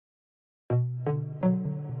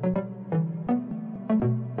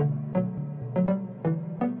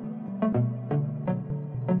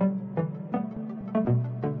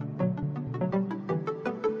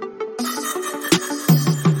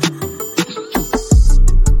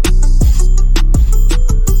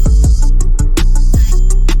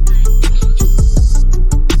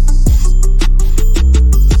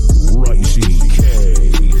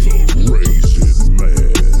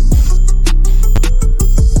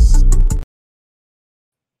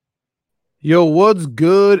Yo, what's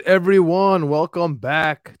good, everyone? Welcome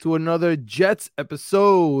back to another Jets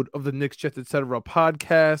episode of the Knicks Jets Etc.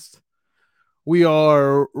 podcast. We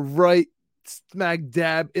are right smack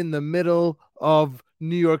dab in the middle of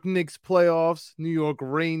New York Knicks playoffs. New York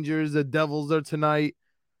Rangers, the Devils are tonight.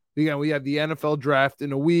 We have the NFL draft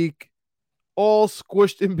in a week, all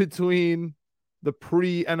squished in between the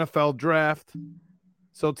pre-NFL draft.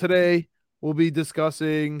 So today we'll be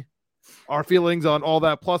discussing our feelings on all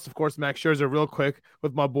that. Plus, of course, Max Scherzer real quick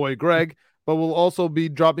with my boy Greg. But we'll also be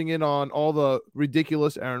dropping in on all the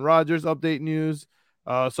ridiculous Aaron Rodgers update news.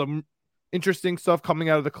 Some interesting stuff coming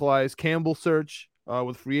out of the Calais Campbell search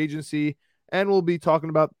with free agency. And we'll be talking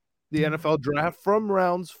about the NFL draft from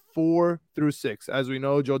rounds 4 through 6. As we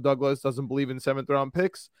know, Joe Douglas doesn't believe in 7th-round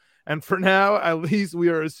picks. And for now, at least we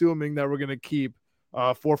are assuming that we're going to keep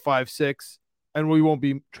 4, 5, 6. And we won't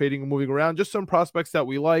be trading and moving around. Just some prospects that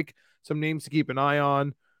we like, some names to keep an eye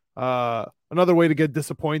on. Another way to get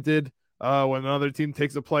disappointed when another team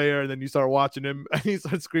takes a player and then you start watching him and you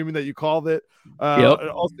start screaming that you called it.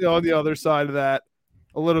 Also on the other side of that,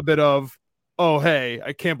 a little bit of, oh, hey,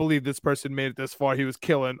 I can't believe this person made it this far. He was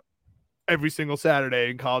killing every single Saturday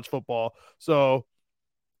in college football. So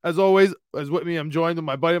as always, as with me, I'm joined with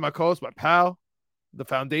my buddy, my co-host, my pal, the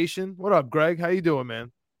foundation. What up, Greg? How you doing,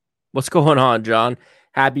 man? What's going on, John?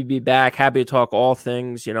 Happy to be back. Happy to talk all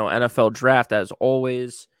things, NFL draft as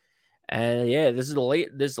always. And yeah, this is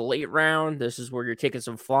the late round. This is where you're taking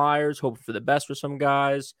some flyers, hoping for the best for some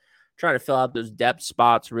guys, trying to fill out those depth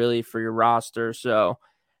spots really for your roster. So,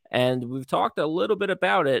 and we've talked a little bit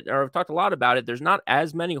about it, or I've talked a lot about it. There's not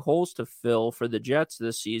as many holes to fill for the Jets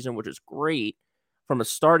this season, which is great from a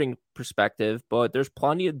starting perspective, but there's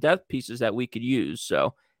plenty of depth pieces that we could use.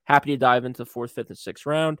 So happy to dive into the 4th, 5th, and 6th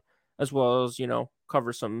round, as well as,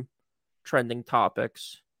 cover some trending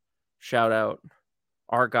topics. Shout out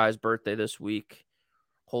our guy's birthday this week,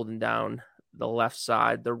 holding down the left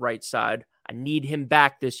side, the right side. I need him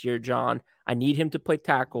back this year, John. I need him to play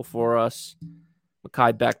tackle for us,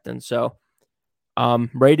 Mekhi Becton. So,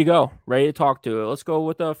 ready to go, ready to talk to it. Let's go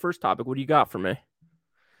with the first topic. What do you got for me?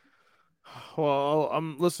 Well,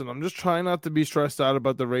 I'm just trying not to be stressed out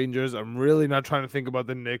about the Rangers. I'm really not trying to think about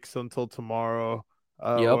the Knicks until tomorrow,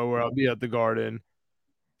 where I'll be at the Garden.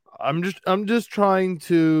 I'm just trying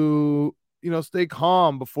to, stay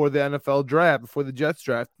calm before the NFL draft, before the Jets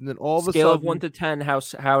draft, and then all of a Scale sudden, of 1 to 10,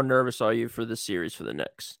 how nervous are you for the series for the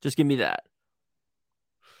Knicks? Just give me that.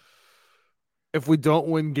 if we don't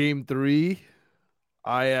win Game 3,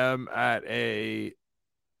 I am at a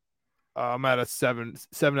I'm at a 7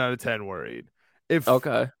 out of 10 worried. If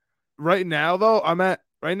Okay. Right now though, I'm at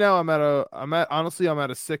honestly I'm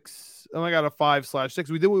at a 6. I'm like at a 5/6.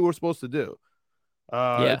 We did what we were supposed to do.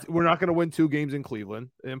 Yeah. We're not going to win 2 games in Cleveland.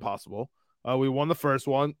 Impossible. We won the first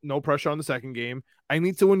one. No pressure on the second game. I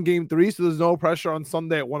need to win Game 3, so there's no pressure on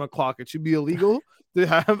Sunday at 1:00. It should be illegal to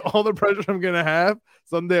have all the pressure I'm going to have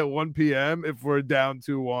Sunday at 1 p.m. if we're down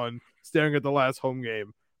 2-1, staring at the last home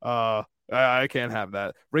game. I can't have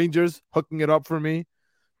that. Rangers hooking it up for me.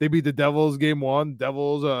 They beat the Devils Game 1.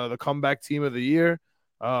 Devils, the comeback team of the year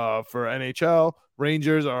for NHL.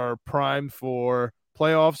 Rangers are primed for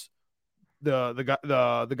playoffs. The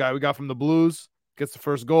guy we got from the Blues gets the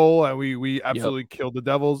first goal, and we absolutely killed the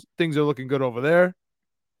Devils. Things are looking good over there.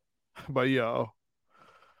 But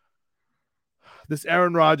this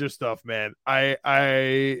Aaron Rodgers stuff, man.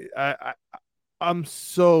 I'm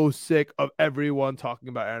so sick of everyone talking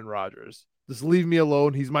about Aaron Rodgers. Just leave me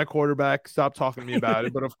alone. He's my quarterback. Stop talking to me about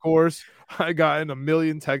it. But of course, I got in a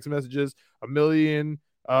million text messages, a million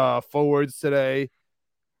forwards today,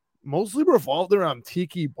 mostly revolved around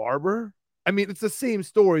Tiki Barber. I mean, it's the same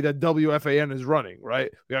story that WFAN is running, right?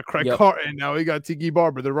 We got Craig Carton, now we got Tiki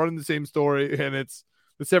Barber. They're running the same story, and it's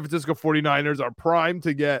the San Francisco 49ers are primed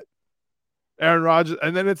to get Aaron Rodgers,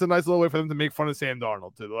 and then it's a nice little way for them to make fun of Sam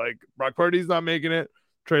Darnold, too. Like, Brock Purdy's not making it.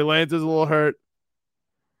 Trey Lance is a little hurt.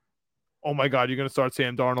 Oh, my God, you're going to start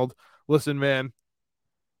Sam Darnold. Listen, man,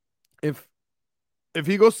 if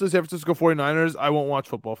he goes to the San Francisco 49ers, I won't watch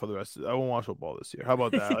football for the rest of it. I won't watch football this year. How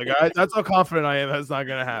about that? Like, that's how confident I am that's not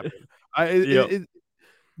going to happen.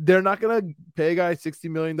 They're not going to pay a guy a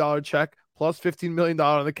 $60 million check plus $15 million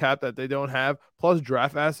on the cap that they don't have, plus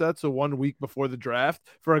draft assets. So 1 week before the draft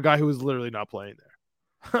for a guy who is literally not playing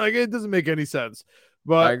there. Like, it doesn't make any sense.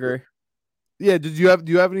 But I agree. Yeah. Do you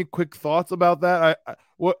have any quick thoughts about that?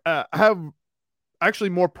 I have actually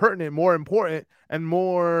more pertinent, more important, and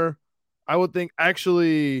more, I would think,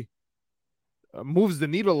 actually moves the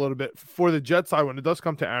needle a little bit for the Jets side when it does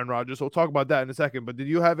come to Aaron Rodgers. So we'll talk about that in a second. But did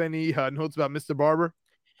you have any notes about Mr. Barber?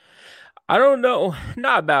 I don't know.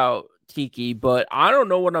 Not about Tiki, but I don't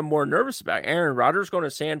know what I'm more nervous about. Aaron Rodgers going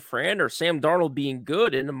to San Fran or Sam Darnold being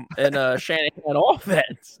good in a Shanahan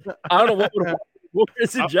offense. I don't know what would more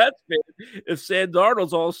as a Jets fan if Sam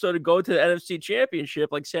Darnold's all of a sudden go to the NFC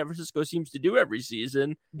Championship like San Francisco seems to do every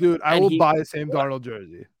season. Dude, I And will he, buy a Sam Darnold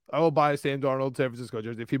jersey. I will buy a Sam Darnold San Francisco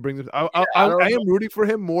jersey if he brings it. I don't I know. am rooting for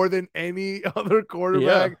him more than any other Yeah.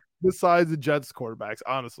 quarterback besides the Jets quarterbacks,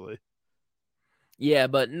 honestly. Yeah,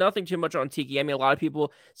 but nothing too much on Tiki. I mean, a lot of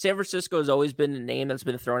people, San Francisco has always been a name that's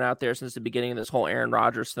been thrown out there since the beginning of this whole Aaron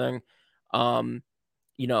Rodgers thing. Um,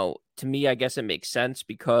 to me, I guess it makes sense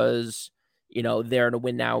because, they're in a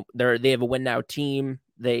win now. They have a win now team.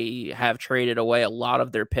 They have traded away a lot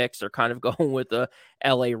of their picks. They're kind of going with the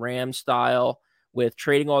LA Rams style with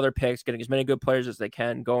trading all their picks, getting as many good players as they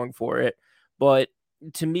can, going for it. But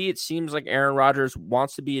to me, it seems like Aaron Rodgers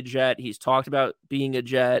wants to be a Jet. He's talked about being a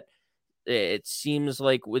Jet. It seems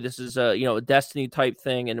like this is a destiny type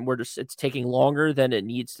thing, and it's taking longer than it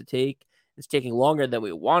needs to take. It's taking longer than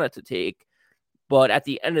we want it to take. But at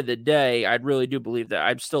the end of the day, I really do believe that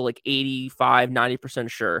I'm still like 85,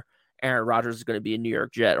 90% sure Aaron Rodgers is going to be a New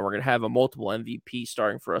York Jet, and we're going to have a multiple MVP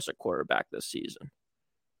starting for us at quarterback this season.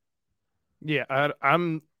 Yeah, I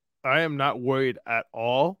am not worried at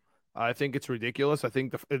all. I think it's ridiculous. I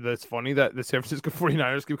think it's funny that the San Francisco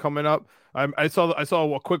 49ers keep coming up. I saw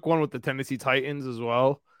a quick one with the Tennessee Titans as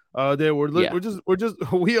well. Yeah.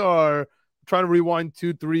 We are trying to rewind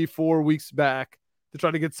 2, 3, 4 weeks back to try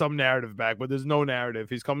to get some narrative back, but there's no narrative.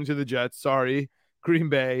 He's coming to the Jets. Sorry, Green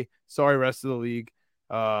Bay. Sorry, rest of the league.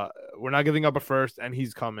 We're not giving up a first, and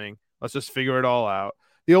he's coming. Let's just figure it all out.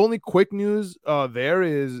 The only quick news there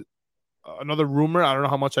is another rumor. I don't know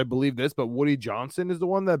how much I believe this, but Woody Johnson is the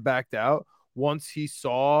one that backed out once he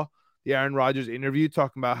saw the Aaron Rodgers interview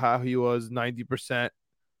talking about how he was 90%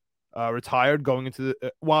 retired going into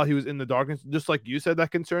while he was in the darkness, just like you said,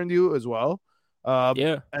 that concerned you as well.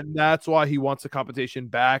 Yeah. And that's why he wants the competition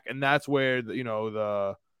back, and that's where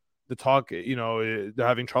the talk, they're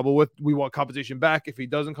having trouble with. We want competition back. If he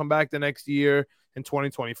doesn't come back the next year in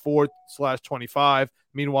 2024/25,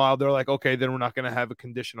 meanwhile, they're like, okay, then we're not going to have a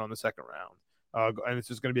condition on the second round. And it's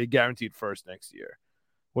just going to be a guaranteed first next year,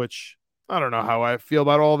 which I don't know how I feel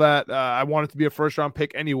about all that. I want it to be a first round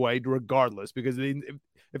pick anyway, regardless, because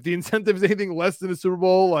if the incentive is anything less than a Super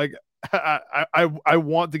Bowl, like I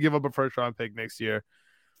want to give up a first round pick next year,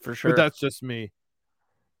 For but sure. that's just me.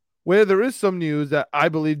 Where there is some news that I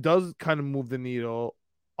believe does kind of move the needle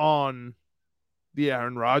on the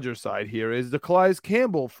Aaron Rodgers side here is the Calais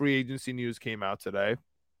Campbell free agency news came out today.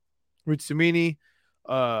 Rich Cimini,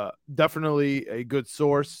 definitely a good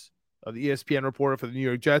source, the ESPN reporter for the New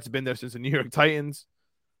York Jets, been there since the New York Titans.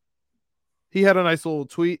 He had a nice little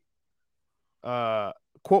tweet.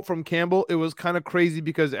 Quote from Campbell: "It was kind of crazy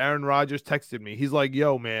because Aaron Rodgers texted me. He's like,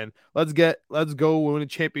 'Yo, man, let's go win a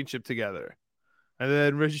championship together.'" And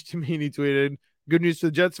then Rich Cimini tweeted, "Good news to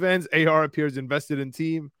the Jets fans. AR appears invested in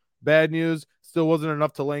team. Bad news, still wasn't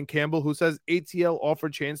enough to land Campbell, who says ATL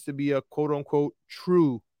offered chance to be a quote unquote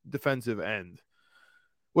true defensive end."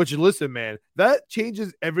 Which, listen, man, that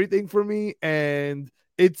changes everything for me, and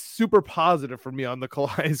it's super positive for me on the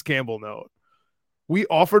Calais Campbell note. We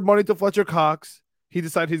offered money to Fletcher Cox. He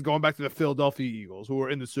decided he's going back to the Philadelphia Eagles, who were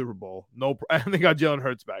in the Super Bowl. No, and they got Jalen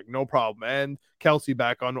Hurts back, no problem, and Kelsey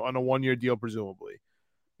back on a 1 year deal, presumably.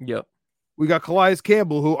 Yep. We got Calais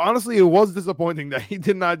Campbell, who honestly it was disappointing that he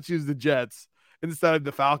did not choose the Jets instead of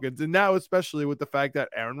the Falcons, and now especially with the fact that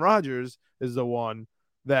Aaron Rodgers is the one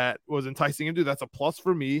that was enticing him to. That's a plus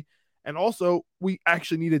for me. And also, we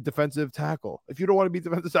actually need a defensive tackle. If you don't want to be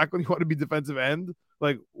defensive tackle, you want to be defensive end.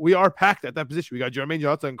 Like, we are packed at that position. We got Jermaine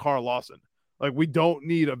Johnson and Carl Lawson. Like, we don't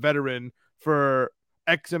need a veteran for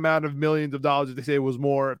X amount of millions of dollars. If they say it was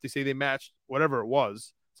more, if they say they matched whatever it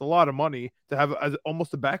was, it's a lot of money to have as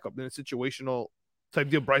almost a backup in a situational type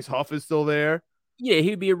deal. Bryce Huff is still there. Yeah,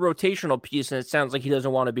 he'd be a rotational piece, and it sounds like he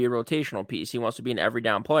doesn't want to be a rotational piece. He wants to be an every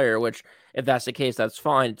down player, which, if that's the case, that's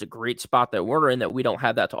fine. It's a great spot that we're in that we don't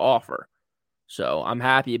have that to offer. So I'm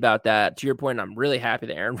happy about that. To your point, I'm really happy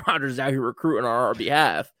that Aaron Rodgers is out here recruiting on our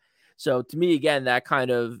behalf. So to me, again, that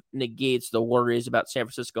kind of negates the worries about San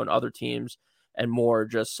Francisco and other teams and more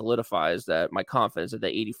just solidifies that my confidence at the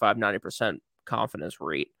 85, 90% confidence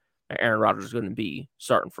rate that Aaron Rodgers is going to be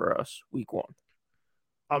starting for us week one.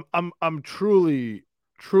 I'm truly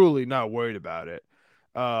not worried about it.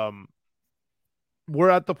 Um, we're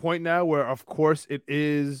at the point now where, of course, it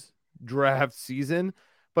is draft season,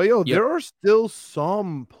 but Yep. there are still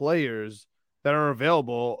some players that are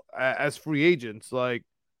available as free agents. Like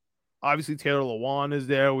Obviously, Taylor Lewan is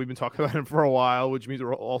there. We've been talking about him for a while, which means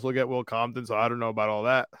we'll also get Will Compton. So I don't know about all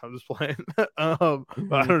that. I'm just playing. But I Hmm.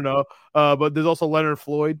 don't know. But there's also Leonard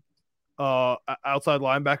Floyd, outside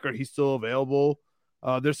linebacker. He's still available.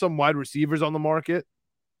 There's some wide receivers on the market,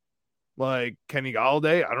 like Kenny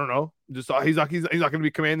Galladay. I don't know. Just he's not going to be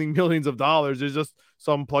commanding millions of dollars. There's just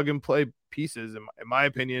some plug and play pieces, in my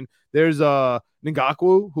opinion. There's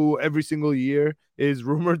Ngakwu, who every single year is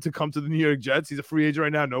rumored to come to the New York Jets. He's a free agent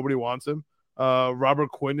right now. Nobody wants him. Robert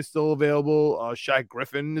Quinn is still available. Shaq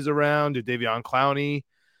Griffin is around. Davion Clowney.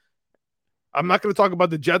 I'm not going to talk about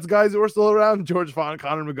the Jets guys who are still around. George Font,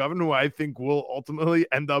 Connor McGovern, who I think will ultimately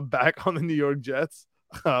end up back on the New York Jets.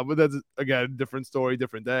 But that's, again, different story,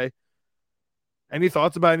 different day. Any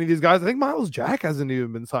thoughts about any of these guys? I think Miles Jack hasn't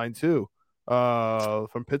even been signed too,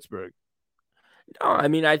 from Pittsburgh. No, I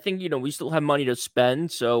mean, I think, we still have money to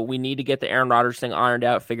spend, so we need to get the Aaron Rodgers thing ironed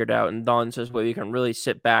out, figured out, and done, so this way we can really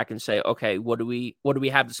sit back and say, okay, what do we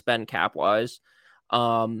have to spend cap wise?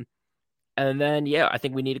 Um, and then, yeah, I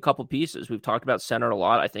think we need a couple pieces. We've talked about center a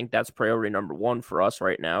lot. I think that's priority number one for us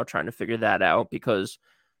right now, trying to figure that out because,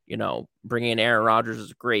 bringing in Aaron Rodgers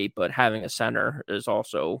is great, but having a center is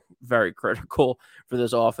also very critical for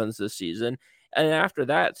this offense this season. And after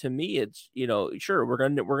that, to me, it's, sure, we're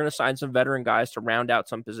gonna sign some veteran guys to round out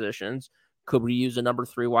some positions. Could we use a number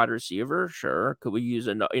 3 wide receiver? Sure. Could we use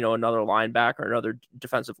another linebacker, another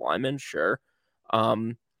defensive lineman? Sure.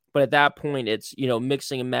 But at that point, it's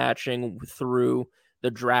mixing and matching through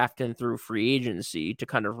the draft and through free agency to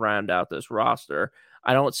kind of round out this roster.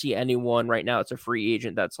 I don't see anyone right now. It's a free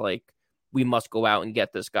agent that's like, we must go out and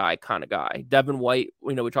get this guy kind of guy. Devin White,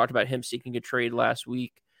 we talked about him seeking a trade last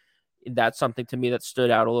week. That's something to me that stood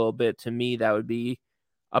out a little bit. To me, that would be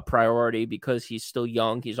a priority because he's still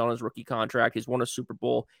young. He's on his rookie contract. He's won a Super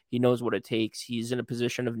Bowl. He knows what it takes. He's in a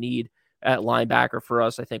position of need at linebacker for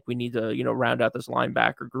us. I think we need to, round out this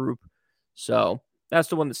linebacker group. So that's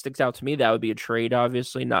the one that sticks out to me. That would be a trade,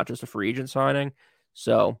 obviously, not just a free agent signing.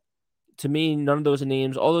 So to me, none of those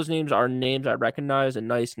names, all those names are names I recognize and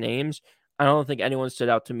nice names. I don't think anyone stood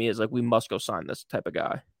out to me as like, we must go sign this type of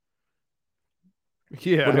guy.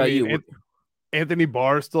 Yeah, What I about mean, you? Anthony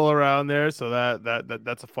Barr still around there, so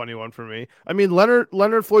that's a funny one for me. I mean,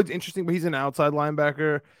 Leonard Floyd's interesting, but he's an outside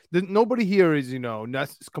linebacker. Nobody here is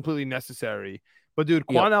completely necessary. But dude,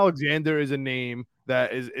 Yep. Quan Alexander is a name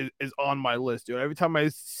that is on my list, dude. Every time I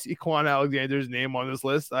see Quan Alexander's name on this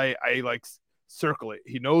list, I like circle it.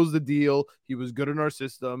 He knows the deal. He was good in our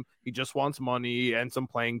system. He just wants money and some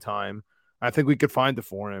playing time. I think we could find it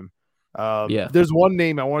for him. Yeah. There's one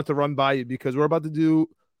name I wanted to run by you because we're about to do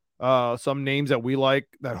some names that we like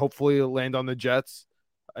that hopefully will land on the Jets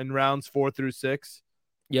in rounds 4 through 6.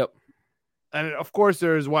 Yep. And of course,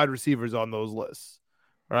 there's wide receivers on those lists,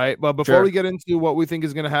 right? But before we Sure. get into what we think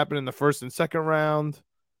is going to happen in the first and second round,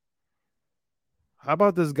 how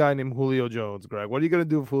about this guy named Julio Jones, Greg? What are you going to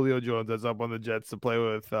do with Julio Jones that's up on the Jets to play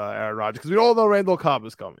with Aaron Rodgers? Because we all know Randall Cobb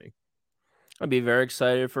is coming. I'd be very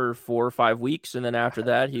excited for 4 or 5 weeks, and then after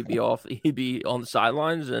that, he'd be off. He'd be on the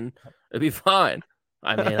sidelines, and it'd be fine.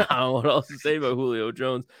 I mean, I don't know what else to say about Julio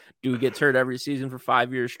Jones. Dude gets hurt every season for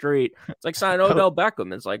 5 years straight. It's like signing Odell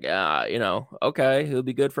Beckham. It's like, okay, he'll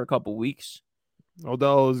be good for a couple weeks.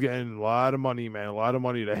 Odell is getting a lot of money, man. A lot of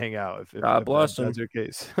money to hang out God if bless that's him. your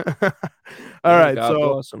case. All Yeah, right. God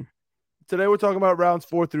So bless him. today we're talking about rounds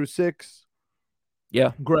 4 through 6.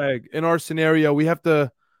 Yeah. Greg, in our scenario, we have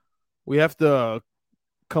to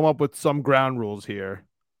come up with some ground rules here.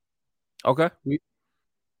 Okay.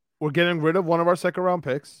 We're getting rid of one of our second round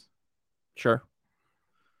picks. Sure.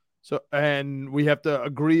 So, and we have to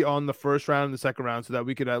agree on the first round and the second round so that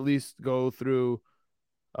we could at least go through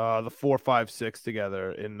the 4, 5, 6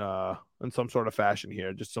 together in some sort of fashion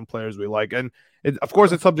here. Just some players we like, and of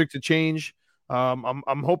course it's subject to change.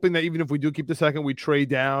 I'm hoping that even if we do keep the second, we trade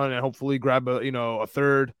down and hopefully grab a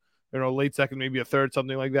third, late second, maybe a third,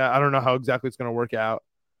 something like that. I don't know how exactly it's going to work out.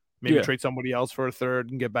 Maybe Yeah. trade somebody else for a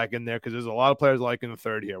third and get back in there because there's a lot of players like in the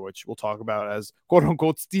third here, which we'll talk about as quote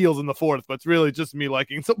unquote steals in the fourth, but it's really just me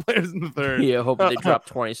liking some players in the third. Yeah. Hoping they drop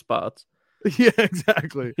 20 spots. Yeah,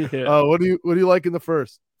 exactly. Yeah. What do you like in the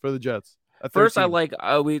first for the Jets at First, I 13?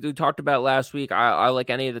 like we talked about last week. I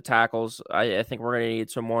like any of the tackles. I think we're gonna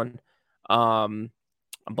need someone. I'm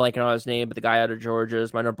blanking on his name, but the guy out of Georgia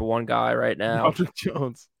is my number one guy right now. Roderick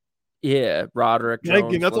Jones. Yeah, Roderick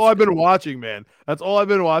Thanking. Jones. That's all I've been watching, man. That's all I've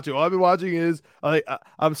been watching. All I've been watching is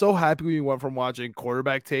I'm so happy we went from watching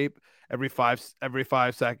quarterback tape every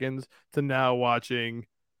 5 seconds to now watching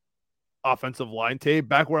offensive line tape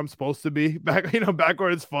back where I'm supposed to be, back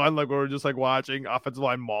where it's fun, like where we're just like watching offensive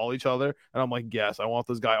line maul each other. And I'm like, yes, I want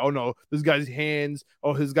this guy. Oh no, this guy's hands.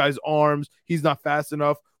 Oh, his guy's arms. He's not fast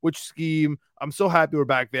enough. Which scheme? I'm so happy we're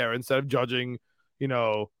back there instead of judging, you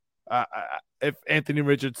know, if Anthony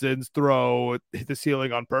Richardson's throw hit the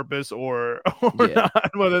ceiling on purpose or Yeah.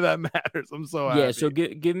 not, whether that matters. I'm so Yeah, happy. so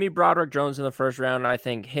give me Broderick Jones in the first round. I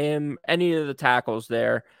think him, any of the tackles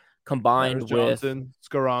there, combined Paris with Johnson,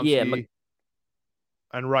 yeah, Skoronski,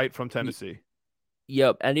 and Wright from y- Tennessee.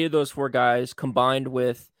 yep, any of those four guys combined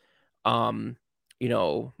with um,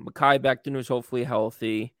 Mekhi Becton, who's hopefully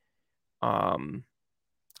healthy. Um,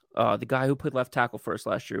 the guy who played left tackle for us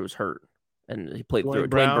last year was hurt, and he played through Dwayne it. Dwayne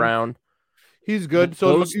Brown. Brown. He's good.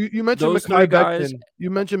 So Those you mentioned those three Mekhi guys, Becton.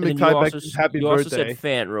 You mentioned and then Mekhi Becton's happy you also said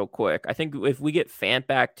birthday. Fant real quick. I think if we get Fant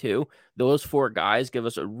back too, those four guys give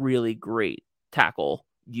us a really great tackle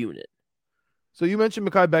unit. So you mentioned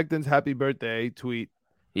Mekhi Becton's happy birthday tweet.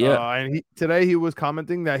 Yeah, And today he was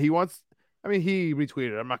commenting that he wants. I mean, he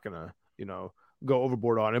retweeted. I'm not gonna, go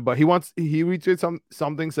overboard on it, but he retweeted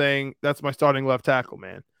something saying that's my starting left tackle,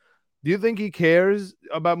 man. Do you think he cares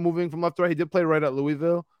about moving from left to right? He did play right at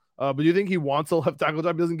Louisville. But do you think he wants a left tackle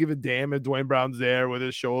job? He doesn't give a damn if Dwayne Brown's there with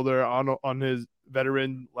his shoulder on his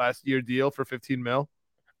veteran last year deal for 15 mil.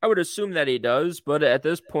 I would assume that he does, but at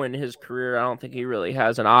this point in his career, I don't think he really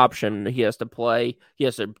has an option. He has to play. He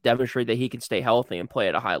has to demonstrate that he can stay healthy and play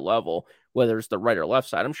at a high level, whether it's the right or left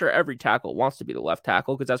side. I'm sure every tackle wants to be the left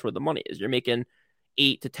tackle because that's where the money is. You're making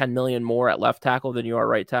 8 to 10 million more at left tackle than you are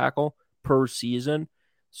right tackle per season.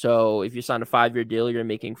 So if you sign a 5-year deal, you're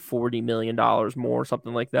making $40 million more,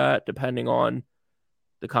 something like that, depending on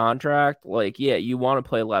the contract. Like, yeah, you want to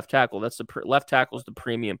play left tackle. That's left tackle is the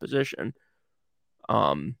premium position.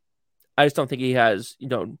 I just don't think he has,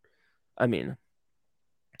 I mean,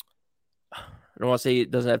 I don't want to say he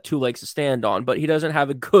doesn't have two legs to stand on, but he doesn't have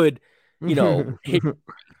a good, hit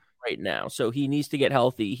right now. So he needs to get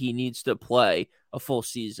healthy. He needs to play a full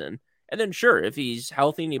season. And then, sure, if he's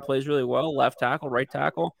healthy and he plays really well, left tackle, right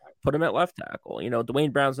tackle, put him at left tackle.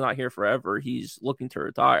 Dwayne Brown's not here forever. He's looking to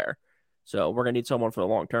retire. So we're going to need someone for the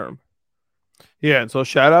long term. Yeah, and so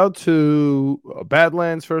shout out to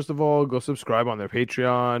Badlands, first of all. Go subscribe on their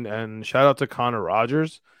Patreon. And shout out to Connor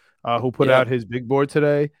Rogers, who put out Yep. his big board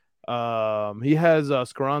today. He has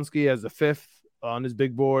Skoronski as the fifth on his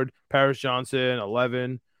big board, Paris Johnson,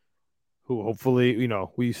 11, who hopefully,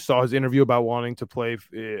 we saw his interview about wanting to play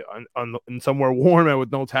in somewhere warm and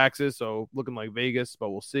with no taxes. So looking like Vegas,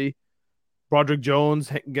 but we'll see. Broderick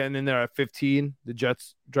Jones getting in there at 15. The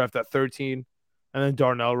Jets draft at 13. And then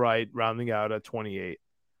Darnell Wright rounding out at 28.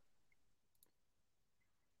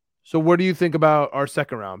 So what do you think about our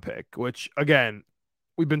second round pick? Which again,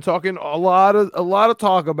 we've been talking a lot of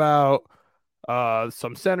talk about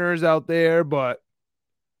some centers out there, but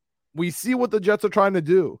we see what the Jets are trying to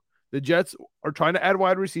do. The Jets are trying to add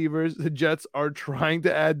wide receivers. The Jets are trying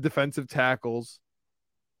to add defensive tackles.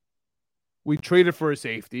 We traded for a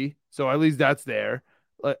safety, so at least that's there.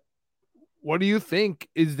 What do you think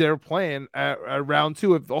is their plan at round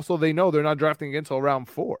 2? If also they know they're not drafting again until round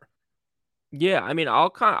 4. Yeah, I mean,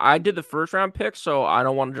 I did the first round pick, so I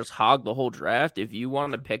don't want to just hog the whole draft. If you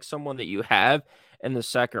want to pick someone that you have in the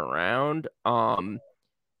second round,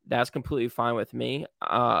 that's completely fine with me.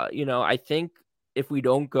 I think if we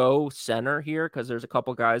don't go center here, because there's a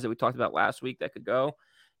couple guys that we talked about last week that could go,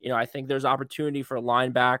 I think there's opportunity for a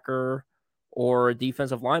linebacker or a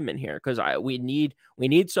defensive lineman here because we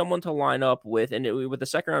need someone to line up with, and with the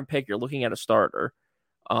second round pick, you're looking at a starter.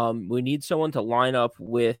 We need someone to line up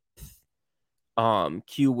with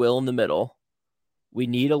Q Will in the middle. We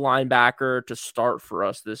need a linebacker to start for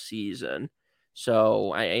us this season.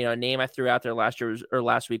 So a name I threw out there last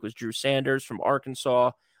week was Drew Sanders from Arkansas.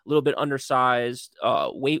 A little bit undersized,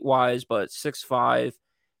 weight wise, but 6'5",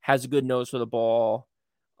 has a good nose for the ball.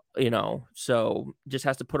 So just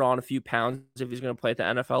has to put on a few pounds if he's going to play at the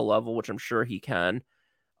NFL level, which I'm sure he can.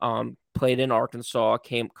 Played in Arkansas,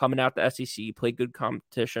 coming out the SEC, played good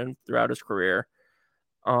competition throughout his career.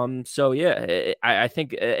 So yeah, I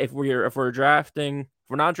think if we're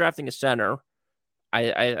not drafting a center,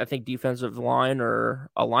 I think defensive line or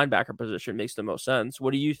a linebacker position makes the most sense.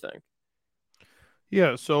 What do you think?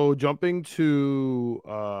 Yeah, so jumping to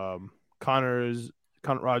Connor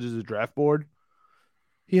Rogers' draft board,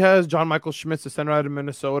 he has John Michael Schmitz, the center out of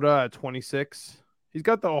Minnesota at 26. He's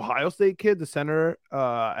got the Ohio State kid, the center,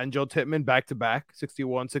 and Joe Tippmann back to back,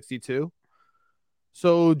 61, 62.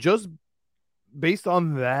 So just based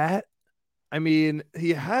on that, I mean,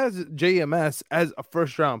 he has JMS as a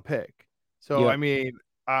first round pick. So, I Yep. mean,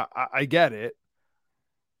 I get it.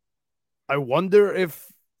 I wonder if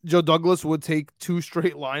Joe Douglas would take two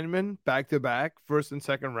straight linemen back to back, first and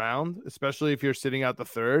second round, especially if you're sitting out the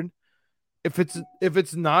third. If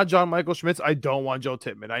it's not John Michael Schmitz, I don't want Joe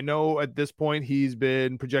Tippmann. I know at this point he's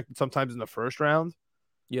been projected sometimes in the first round,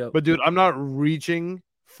 Yep. but dude, I'm not reaching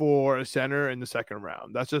for a center in the second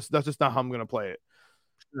round. That's just not how I'm gonna play it.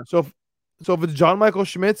 Sure. So if it's John Michael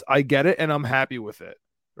Schmitz, I get it and I'm happy with it.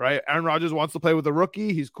 Right? Aaron Rodgers wants to play with a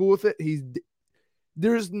rookie. He's cool with it.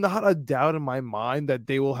 There's not a doubt in my mind that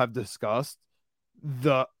they will have discussed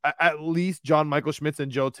the at least John Michael Schmitz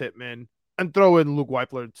and Joe Tippmann and throw in Luke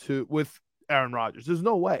Weipler too with Aaron Rodgers. There's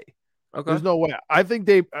no way. Okay. There's no way. I think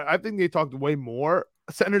they talked way more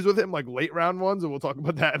centers with him, like late round ones, and we'll talk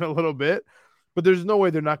about that in a little bit. But there's no way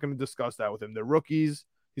they're not going to discuss that with him. They're rookies.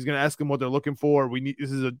 He's going to ask them what they're looking for.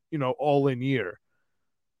 This is a all in year.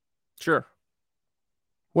 Sure.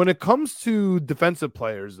 When it comes to defensive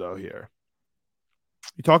players, though, here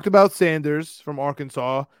you talked about Sanders from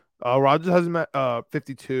Arkansas. Rodgers has him at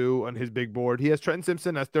 52 on his big board. He has Trenton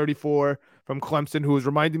Simpson at 34 from Clemson, who is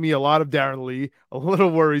reminding me a lot of Darren Lee, a little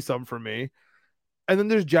worrisome for me. And then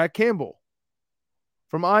there's Jack Campbell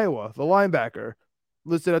from Iowa, the linebacker,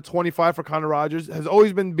 listed at 25 for Connor Rodgers. Has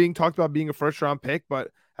always been being talked about being a first round pick,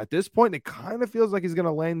 but at this point, it kind of feels like he's going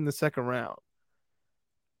to land in the second round.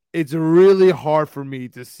 It's really hard for me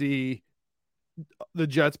to see the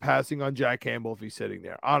Jets passing on Jack Campbell if he's sitting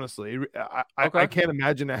there. Honestly, I Okay. can't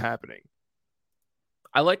imagine it happening.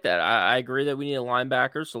 I like that. I agree that we need a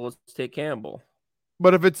linebacker, so let's take Campbell.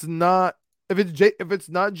 But if it's not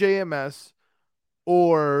JMS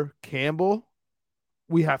or Campbell,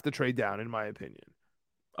 we have to trade down, in my opinion.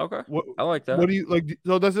 Okay. What I like what that. do you like?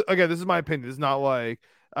 So this is my opinion. It's not like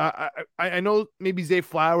I know maybe Zay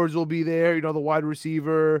Flowers will be there. The wide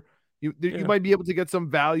receiver. You Yeah. might be able to get some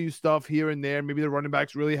value stuff here and there. Maybe the running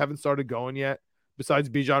backs really haven't started going yet. Besides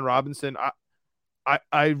Bijan Robinson,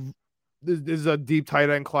 I this is a deep tight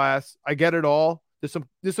end class. I get it all. There's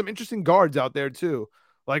some interesting guards out there too.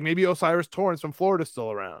 Like maybe Osiris Torrance from Florida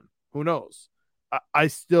still around. Who knows? I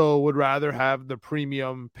still would rather have the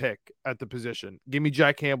premium pick at the position. Give me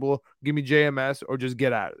Jack Campbell, give me JMS, or just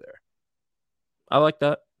get out of there. I like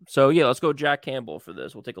that. So yeah, let's go Jack Campbell for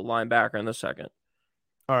this. We'll take a linebacker in the second.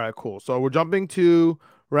 All right, cool. So we're jumping to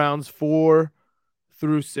rounds 4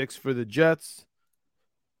 through 6 for the Jets.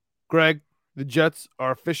 Greg, the Jets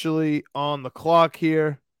are officially on the clock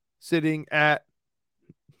here, sitting at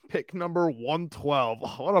pick number 112.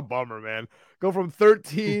 Oh, what a bummer, man. Go from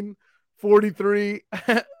 13, 43,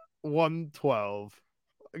 112.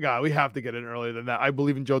 God, we have to get in earlier than that. I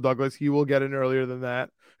believe in Joe Douglas. He will get in earlier than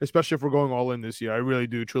that, especially if we're going all in this year. I really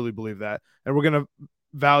do truly believe that. And we're going to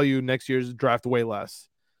value next year's draft way less.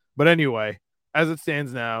 But anyway, as it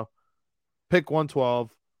stands now, pick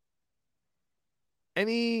 112.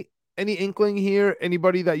 Any inkling here?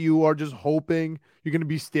 Anybody that you are just hoping you're going to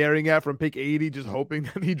be staring at from pick 80, just hoping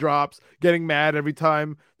that he drops, getting mad every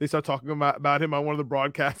time they start talking about him on one of the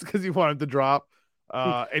broadcasts because he wanted to drop?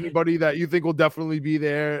 Anybody that you think will definitely be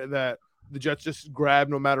there that the Jets just grab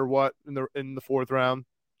no matter what in the fourth round?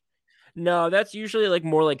 No, that's usually like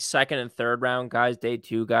more like second and third round guys, day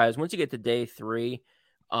two guys. Once you get to day three,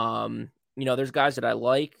 there's guys that I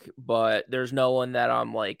like, but there's no one that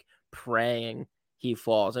I'm like praying he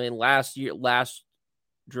falls. I mean, last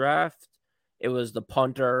draft, it was the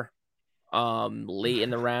punter late in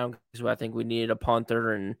the round because I think we needed a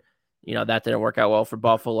punter, and that didn't work out well for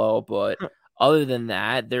Buffalo. But other than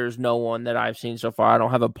that, there's no one that I've seen so far. I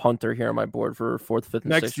don't have a punter here on my board for fourth, fifth,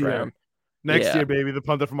 and Next sixth year. round. Next Yeah. year, baby, the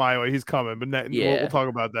punter from Iowa, he's coming. But we'll talk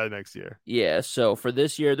about that next year. Yeah, so for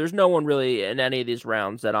this year, there's no one really in any of these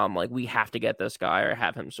rounds that I'm like, we have to get this guy or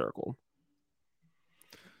have him circled.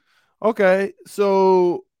 Okay,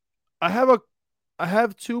 so I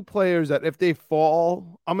have two players that if they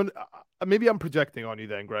fall, maybe I'm projecting on you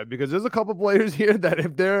then, Greg, because there's a couple players here that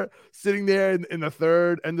if they're sitting there in the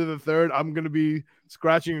end of the third, I'm gonna be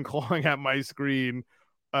scratching and clawing at my screen,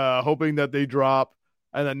 hoping that they drop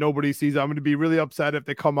and that nobody sees. I'm gonna be really upset if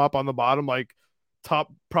they come up on the bottom, like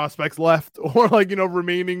top prospects left, or like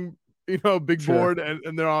remaining big board,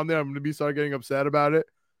 and they're on there. I'm gonna start getting upset about it.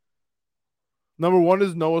 Number one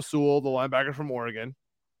is Noah Sewell, the linebacker from Oregon.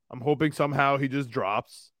 I'm hoping somehow he just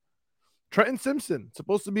drops. Trenton Simpson,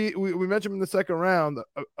 supposed to be, we mentioned him in the second round.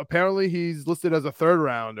 Apparently, he's listed as a third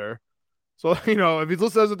rounder. So, if he's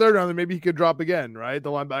listed as a third rounder, maybe he could drop again, right? The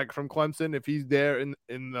linebacker from Clemson, if he's there in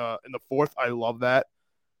the fourth, I love that.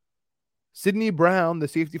 Sidney Brown, the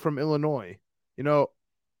safety from Illinois.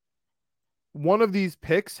 One of these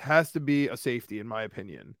picks has to be a safety, in my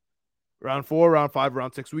opinion. Round 4, round 5,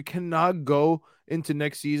 round 6. We cannot go into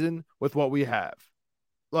next season with what we have.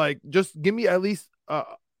 Like, just give me at least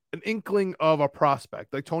an inkling of a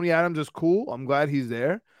prospect. Like Tony Adams is cool. I'm glad he's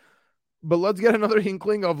there. But let's get another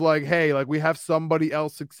inkling of like, hey, like we have somebody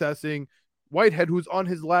else successing Whitehead who's on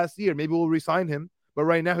his last year. Maybe we'll resign him. But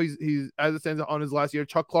right now he's as it stands on his last year.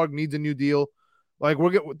 Chuck Clark needs a new deal. Like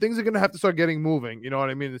things are gonna have to start getting moving. You know what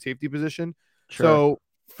I mean? In the safety position. Sure. So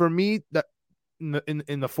for me, that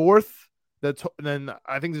in the fourth, then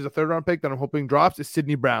I think there's a third round pick that I'm hoping drops is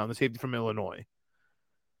Sidney Brown, the safety from Illinois.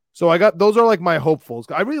 So I got those are like my hopefuls.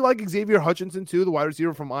 I really like Xavier Hutchinson too, the wide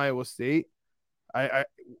receiver from Iowa State. I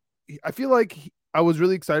I feel like I was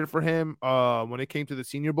really excited for him when it came to the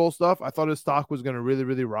Senior Bowl stuff. I thought his stock was going to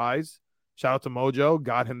really rise. Shout out to Mojo,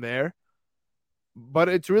 got him there. But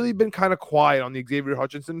it's really been kind of quiet on the Xavier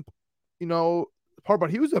Hutchinson, you know, part.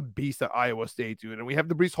 But he was a beast at Iowa State, dude. And we have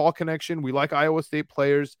the Brees Hall connection. We like Iowa State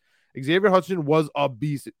players. Xavier Hutchinson was a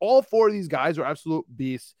beast. All four of these guys are absolute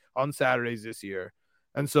beasts on Saturdays this year.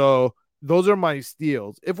 And so those are my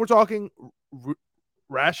steals. If we're talking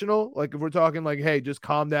rational, like if we're talking like, hey, just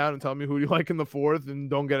calm down and tell me who you like in the fourth and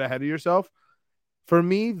don't get ahead of yourself. For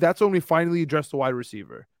me, that's when we finally address the wide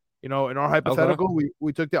receiver. You know, in our Okay. hypothetical,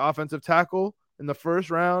 we took the offensive tackle in the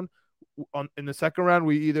first round. In the second round,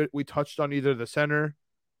 we touched on either the center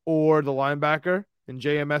or the linebacker in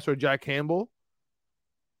JMS or Jack Campbell.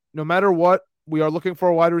 No matter what, we are looking for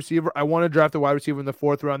a wide receiver. I want to draft a wide receiver in the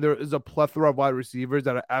fourth round. There is a plethora of wide receivers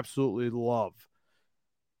that I absolutely love.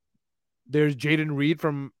 There's Jaden Reed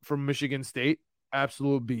from Michigan State,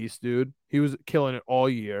 absolute beast, dude. He was killing it all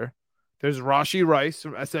year. There's Rashi Rice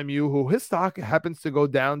from SMU, who his stock happens to go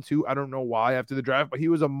down to I don't know why after the draft, but he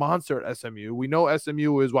was a monster at SMU. We know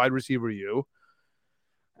SMU is wide receiver U.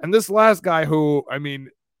 And this last guy, who I mean,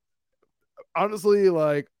 honestly,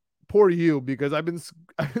 like poor you because I've been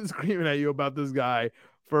screaming at you about this guy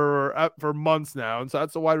for months now, and so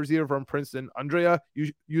that's the wide receiver from Princeton, Andrea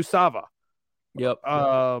Usava. Yep.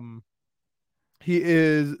 Um, he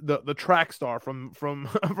is the track star from from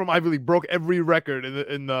Ivy League. Broke every record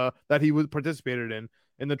in the that he was participated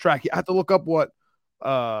in the track. He had to look up what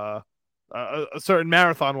a certain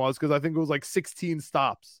marathon was because I think it was like 16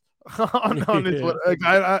 stops on his.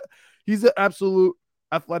 Like, he's an absolute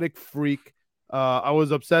athletic freak. I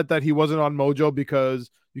was upset that he wasn't on Mojo because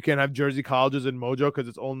you can't have Jersey colleges in Mojo because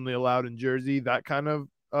it's only allowed in Jersey. That kind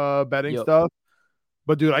of betting Yep. stuff.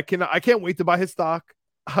 But dude, I can't wait to buy his stock.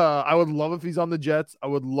 I would love if he's on the Jets. I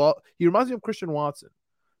would love. He reminds me of Christian Watson.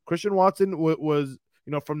 Christian Watson was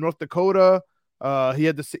from North Dakota. He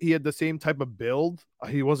had the same type of build.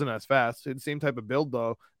 He wasn't as fast. He had the same type of build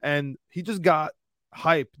though, and he just got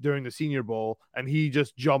hype during the Senior Bowl, and he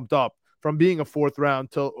just jumped up from being a fourth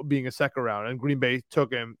round to being a second round. And Green Bay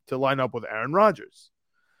took him to line up with Aaron Rodgers.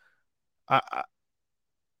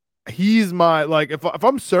 He's my like if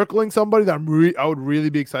I'm circling somebody that I would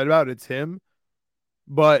really be excited about, it's him.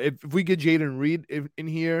 But if we get Jaden Reed in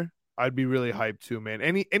here, I'd be really hyped too, man.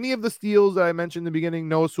 Any of the steals that I mentioned in the beginning,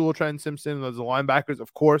 Noah Sewell, Trent Simpson, those are linebackers,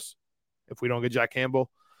 of course. If we don't get Jack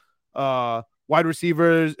Campbell, wide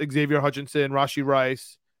receivers, Xavier Hutchinson, Rashi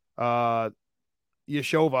Rice,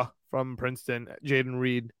 Yeshova from Princeton, Jaden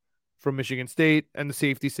Reed from Michigan State, and the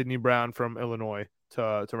safety Sidney Brown from Illinois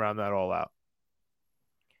to round that all out.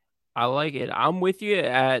 I like it. I'm with you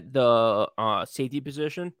at the safety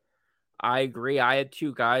position. I agree. I had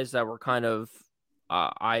two guys that were kind of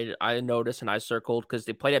I noticed and I circled because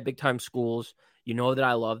they played at big time schools. You know that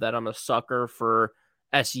I love that. I'm a sucker for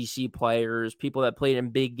SEC players, people that played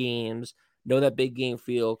in big games, know that big game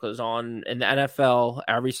feel because on in the NFL,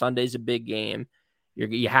 every Sunday is a big game.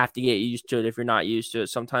 You have to get used to it if you're not used to it.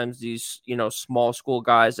 Sometimes these, small school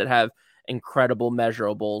guys that have incredible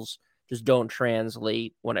measurables just don't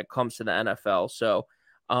translate when it comes to the NFL. So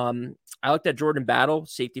I like that Jordan Battle,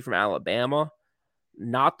 safety from Alabama.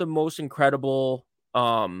 Not the most incredible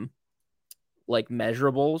like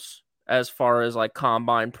measurables as far as like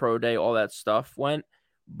combine, pro day, all that stuff went,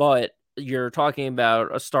 but you're talking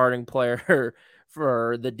about a starting player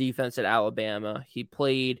for the defense at Alabama. He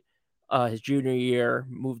played his junior year,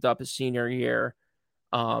 moved up his senior year.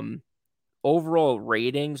 Um, Overall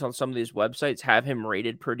ratings on some of these websites have him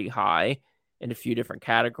rated pretty high in a few different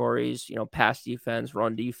categories, pass defense,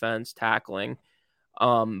 run defense, tackling.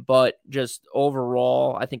 But just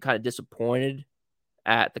overall, I think kind of disappointed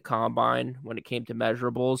at the combine when it came to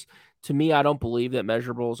measurables. To me, I don't believe that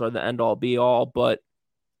measurables are the end all be all, but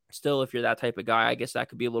still, if you're that type of guy, I guess that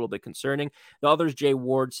could be a little bit concerning. The other is Jay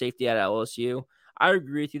Ward, safety at LSU. I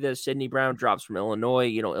agree with you that Sidney Brown drops from Illinois.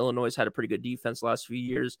 Illinois has had a pretty good defense last few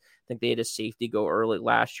years. I think they had a safety go early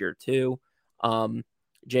last year too.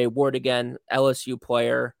 Jay Ward again, LSU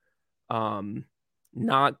player.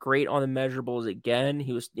 Not great on the measurables again.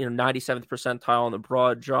 He was, 97th percentile on the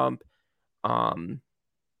broad jump. Um,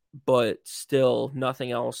 but still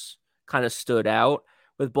nothing else kind of stood out.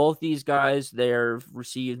 With both these guys, they've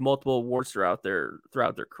received multiple awards throughout their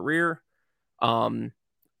career. Um,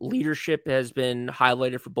 Leadership has been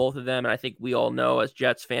highlighted for both of them, and I think we all know as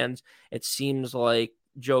Jets fans, it seems like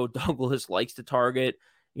Joe Douglas likes to target,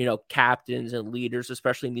 captains and leaders,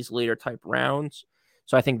 especially in these later type rounds.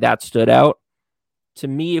 So I think that stood out to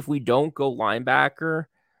me. If we don't go linebacker,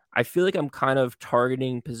 I feel like I'm kind of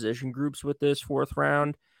targeting position groups with this fourth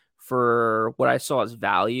round for what I saw as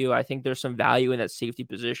value. I think there's some value in that safety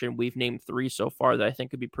position. We've named 3 so far that I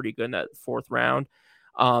think could be pretty good in that fourth round.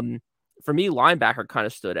 Um, for me, linebacker kind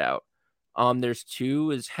of stood out. There's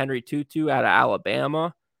 2 is Henry Tutu out of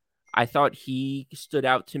Alabama. I thought he stood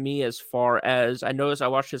out to me as far as I noticed. I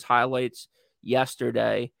watched his highlights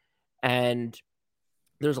yesterday, and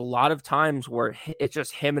there's a lot of times where it's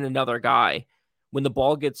just him and another guy. When the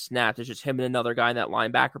ball gets snapped, it's just him and another guy in that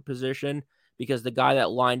linebacker position because the guy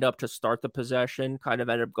that lined up to start the possession kind of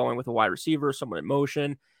ended up going with a wide receiver, someone in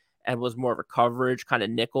motion, and was more of a coverage, kind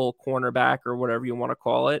of nickel cornerback or whatever you want to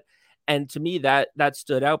call it. And to me, that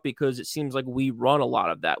stood out because it seems like we run a lot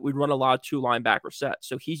of that. We run a lot of 2 linebacker sets.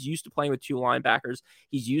 So he's used to playing with 2 linebackers.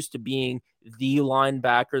 He's used to being the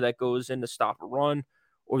linebacker that goes in to stop a run,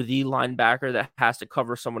 or the linebacker that has to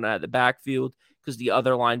cover someone out of the backfield because the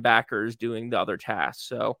other linebacker is doing the other task.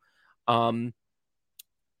 So um,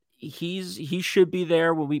 he should be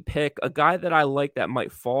there when we pick. A guy that I like that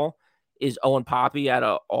might fall is Owen Poppy out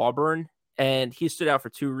of Auburn, and he stood out for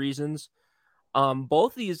 2 reasons.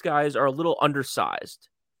 Both of these guys are a little undersized.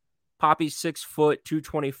 Poppy's 6 foot,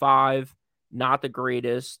 225, not the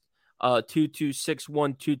greatest. Tutu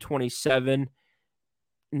 6'1", 227,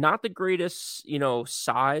 not the greatest,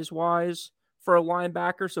 size wise for a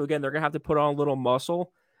linebacker. So again, they're gonna have to put on a little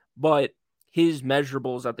muscle, but his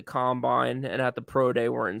measurables at the combine and at the pro day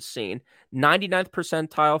were insane. 99th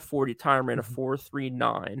percentile 40 time ran a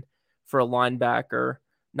 4.39 for a linebacker.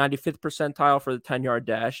 95th percentile for the 10-yard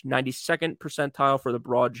dash, 92nd percentile for the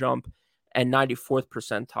broad jump, and 94th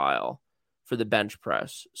percentile for the bench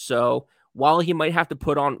press. So while he might have to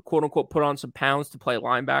put on, quote unquote, put on some pounds to play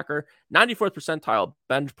linebacker, 94th percentile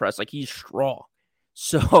bench press, like he's strong.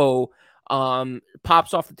 So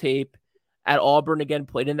pops off the tape at Auburn again,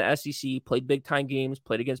 played in the SEC, played big time games,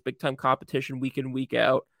 played against big time competition week in, week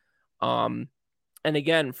out. And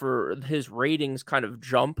again, for his ratings kind of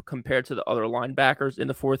jump compared to the other linebackers in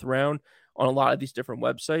the fourth round on a lot of these different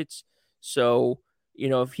websites. So,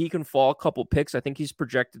 if he can fall a couple picks, I think he's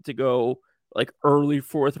projected to go like early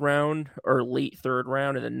fourth round or late third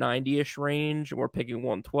round in the 90-ish range, and we're picking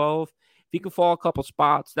 112. If he can fall a couple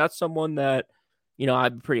spots, that's someone that,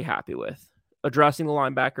 I'd be pretty happy with. Addressing the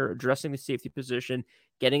linebacker, addressing the safety position,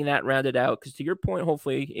 getting that rounded out. Because to your point,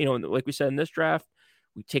 hopefully, like we said in this draft,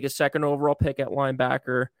 we take a second overall pick at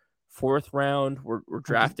linebacker. Fourth round, we're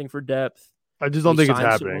drafting for depth. I just We don't think it's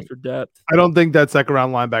sign someone happening. for depth. I don't think that second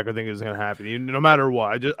round linebacker thing is going to happen. No matter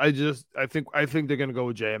what, I think they're going to go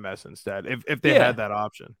with JMS instead if they had that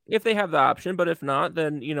option. If they have the option, but if not,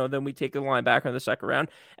 then then we take a linebacker in the second round.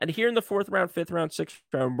 And here in the fourth round, fifth round, sixth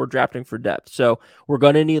round, we're drafting for depth. So we're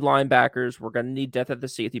going to need linebackers. We're going to need depth at the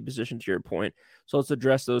safety position. To your point, so let's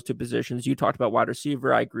address those 2 positions. You talked about wide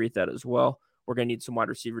receiver. I agree with that as well. We're going to need some wide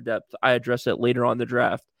receiver depth. I address it later on in the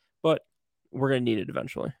draft, but we're going to need it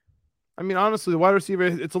eventually. I mean, honestly, the wide receiver,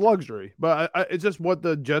 it's a luxury, but it's just what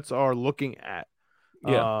the Jets are looking at.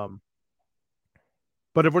 Yeah.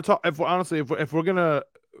 But if we're gonna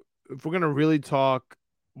really talk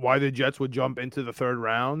why the Jets would jump into the third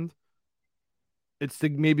round, it's to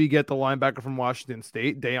maybe get the linebacker from Washington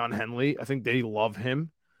State, Deion Henley. I think they love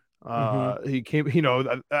him. He came,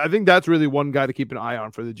 I think that's really one guy to keep an eye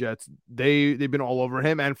on for the Jets. They've been all over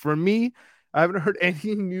him, and for me, I haven't heard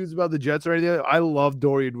any news about the Jets or anything. I love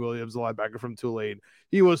Dorian Williams, the linebacker from Tulane.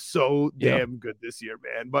 He was so damn good this year,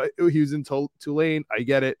 man. But he was in Tulane. I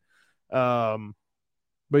get it. But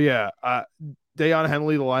yeah, Deion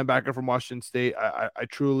Henley, the linebacker from Washington State. I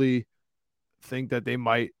truly think that they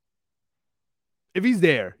might. If he's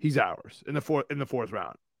there, he's ours in the fourth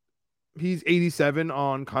round. He's 87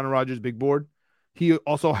 on Connor Rogers' big board. He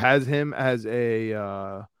also has him as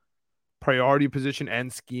a priority position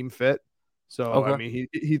and scheme fit. So I mean,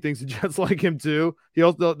 he thinks the Jets like him too. He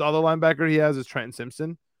also the other linebacker he has is Trenton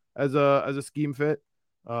Simpson as a scheme fit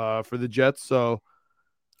for the Jets. So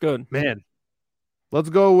Good, man. Let's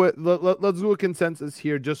go with let's do a consensus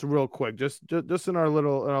here, just real quick, just in our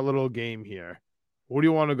little game here. What do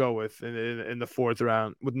you want to go with in the fourth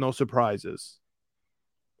round with no surprises?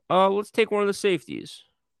 Let's take one of the safeties.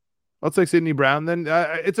 Let's take Sidney Brown then.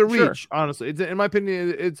 It's a Sure, reach, honestly. In my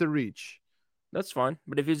opinion, it's a reach. that's fine.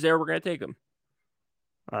 But if he's there, we're gonna take him.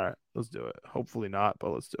 All right, let's do it. Hopefully not,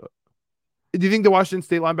 but let's do it. Do you think the Washington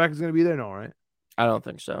State linebacker is going to be there? No, right? I don't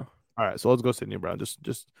think so. All right, so let's go Sidney Brown.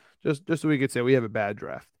 Just so we could say we have a bad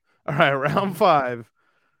draft. All right, round 5.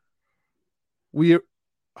 We,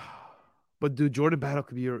 but dude, Jordan Battle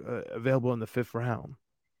could be available in the 5th round.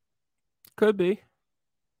 Could be.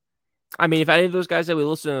 I mean, if any of those guys that we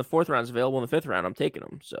listed in the 4th round is available in the 5th round, I'm taking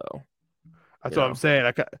them. So That's what I'm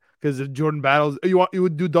saying. Because if Jordan Battles, you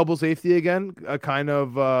would do double safety again, a kind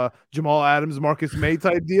of Jamal Adams, Marcus May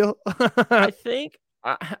type deal. I think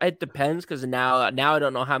it depends because now I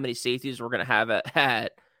don't know how many safeties we're gonna have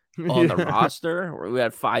at on the roster. We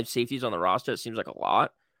had 5 safeties on the roster. It seems like a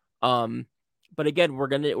lot. But again, we're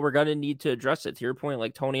gonna need to address it. To your point,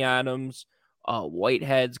 like Tony Adams,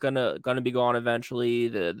 Whitehead's gonna be gone eventually.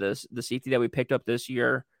 The safety that we picked up this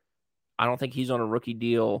year, I don't think he's on a rookie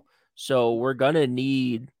deal. So we're gonna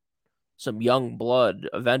need some young blood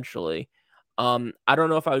eventually. I don't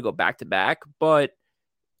know if I would go back to back, but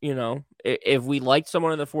if we liked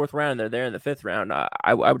someone in the 4th round and they're there in the 5th round,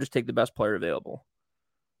 I would just take the best player available.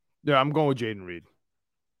 Yeah, I'm going with Jaden Reed.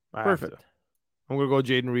 Perfect. I'm gonna go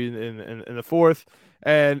Jaden Reed in the 4th,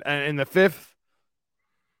 and in the 5th,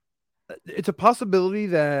 it's a possibility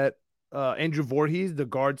that Andrew Voorhees, the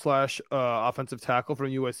guard slash offensive tackle from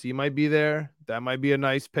USC, might be there. That might be a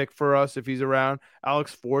nice pick for us if he's around.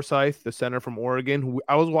 Alex Forsyth, the center from Oregon, who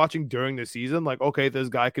I was watching during the season, like, okay, this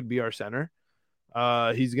guy could be our center.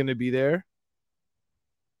 He's gonna be there.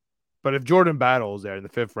 But if Jordan Battle is there in the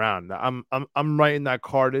 5th round, I'm writing that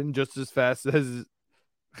card in just as fast as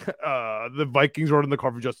the Vikings wrote in the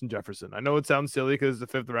card for Justin Jefferson. I know it sounds silly because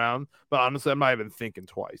it's the 5th round, but honestly, I'm not even thinking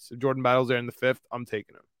twice. If Jordan Battle's there in the 5th, I'm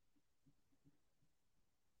taking him.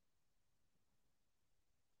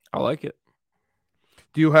 I like it.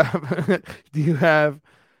 Do you have do you have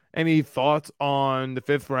any thoughts on the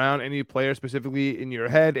 5th round? Any player specifically in your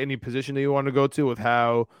head? Any position that you want to go to with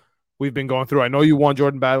how we've been going through? I know you want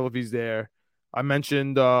Jordan Battle if he's there. I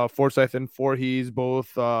mentioned Forsyth and Voorhees,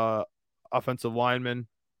 both offensive linemen.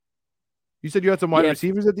 You said you had some wide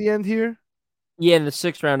receivers at the end here? Yeah, in the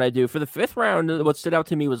 6th round I do. For the 5th round, what stood out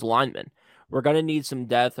to me was linemen. We're going to need some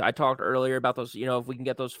depth. I talked earlier about those, if we can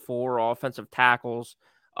get those 4 offensive tackles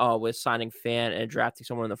with signing Fan and drafting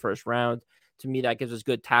someone in the 1st round. To me, that gives us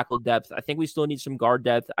good tackle depth. I think we still need some guard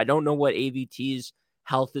depth. I don't know what AVT's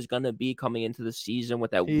health is going to be coming into the season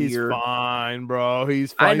with that He's weird. He's fine, bro.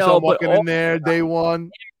 He's fine. I know, but walking in there day 1.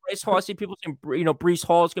 Bryce Hall, I see people saying, Breece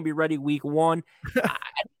Hall is going to be ready week 1. I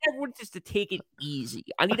need everyone just to take it easy.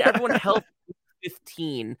 I need everyone healthy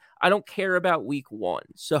 15. I don't care about week 1.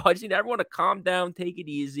 So I just need everyone to calm down, take it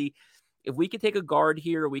easy. If we could take a guard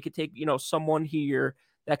here, we could take, someone here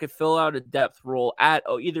that could fill out a depth role at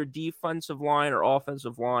either defensive line or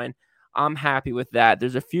offensive line, I'm happy with that.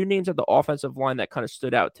 There's a few names at the offensive line that kind of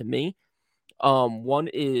stood out to me. One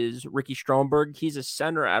is Ricky Stromberg. He's a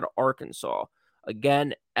center out of Arkansas.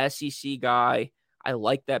 Again, SEC guy. I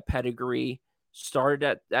like that pedigree.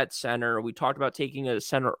 Started at center. We talked about taking a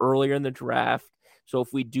center earlier in the draft. So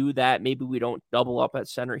if we do that, maybe we don't double up at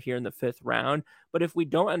center here in the 5th round. But if we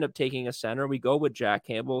don't end up taking a center, we go with Jack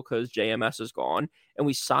Campbell because JMS is gone, and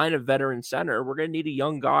we sign a veteran center. We're going to need a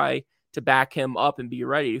young guy to back him up and be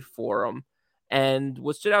ready for him. And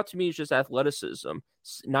what stood out to me is just athleticism.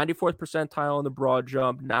 94th percentile in the broad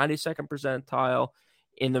jump, 92nd percentile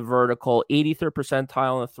in the vertical, 83rd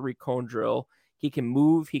percentile in the 3-cone drill. He can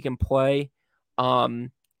move, he can play.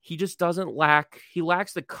 He just doesn't he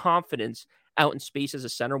lacks the confidence out in space as a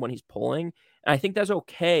center when he's pulling. And I think that's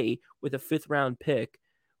okay with a 5th round pick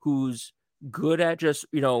who's good at just,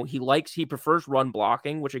 he prefers run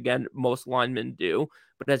blocking, which again, most linemen do,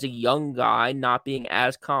 but as a young guy, not being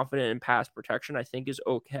as confident in pass protection, I think is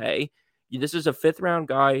okay. This is a 5th round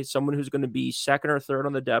guy, someone who's going to be 2nd or 3rd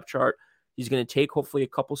on the depth chart. He's going to take hopefully a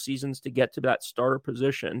couple seasons to get to that starter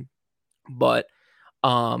position, but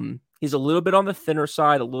he's a little bit on the thinner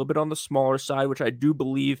side, a little bit on the smaller side, which I do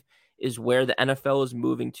believe is where the NFL is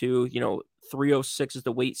moving to. 306 is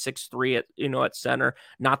the weight, 6'3" at center,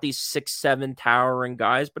 not these 6'7" towering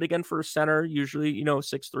guys, but again, for a center, usually, 6'3",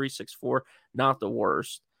 6'4", not the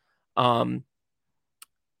worst.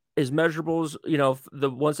 His measurables, the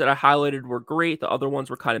ones that I highlighted were great. The other ones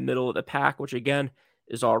were kind of middle of the pack, which again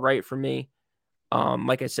is all right for me.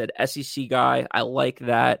 Like I said, SEC guy, I like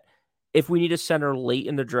that. If we need a center late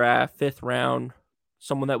in the draft, 5th round,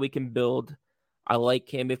 someone that we can build, I like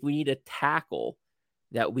him. If we need a tackle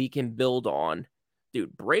that we can build on,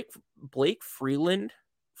 dude, Blake Freeland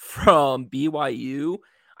from BYU,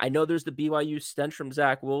 I know there's the BYU stench from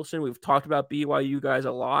Zach Wilson. We've talked about BYU guys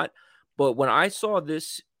a lot, but when I saw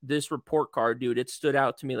this report card, dude, it stood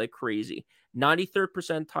out to me like crazy. 93rd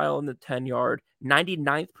percentile in the 10-yard,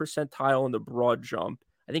 99th percentile in the broad jump.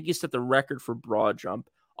 I think he set the record for broad jump.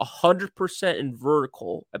 100% in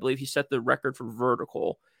vertical. I believe he set the record for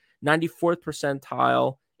vertical. 94th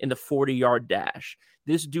percentile in the 40-yard dash.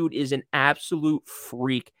 This dude is an absolute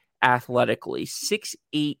freak athletically.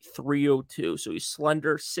 6'8", 302. So he's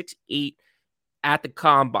slender, 6'8" at the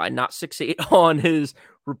combine, not 6'8" on his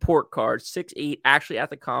report card. 6'8" actually at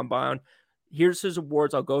the combine. Here's his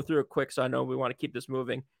awards. I'll go through it quick so I know we want to keep this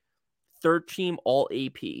moving. Third team All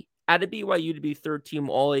AP. At a BYU to be third team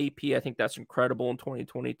All AP, I think that's incredible in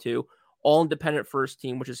 2022. All independent first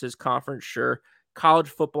team, which is his conference, sure. College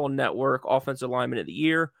Football Network Offensive Lineman of the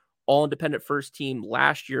Year. All independent first team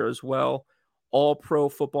last year as well. All Pro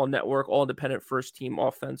Football Network All Independent first team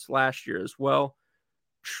offense last year as well.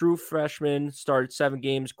 True freshman, started 7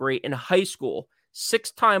 games, great. In high school,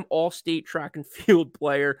 6-time All-State track and field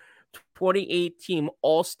player, 2018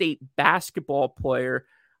 All-State basketball player,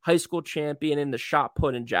 high school champion in the shot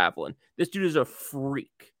put and javelin. This dude is a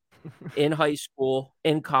freak in high school,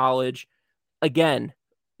 in college. Again,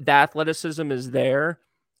 the athleticism is there.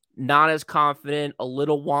 Not as confident, a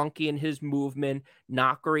little wonky in his movement,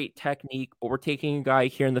 not great technique, but we're taking a guy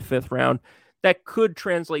here in the 5th round that could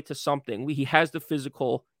translate to something. He has the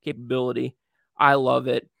physical capability. I love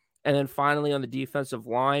it. And then finally on the defensive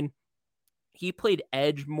line, he played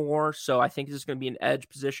edge more, so I think this is going to be an edge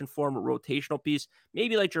position for him, a rotational piece,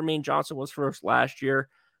 maybe like Jermaine Johnson was for us last year.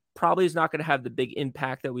 Probably is not going to have the big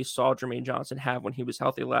impact that we saw Jermaine Johnson have when he was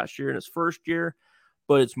healthy last year in his first year,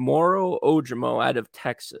 but it's Moro Ojimo out of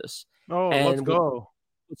Texas. Oh, And let's go.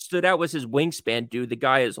 what stood out was his wingspan, dude. The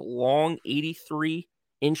guy is long,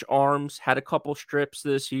 83-inch arms, had a couple strips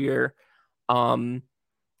this year, and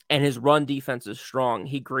his run defense is strong.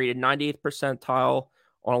 He graded 98th percentile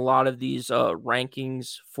on a lot of these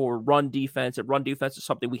rankings for run defense. And run defense is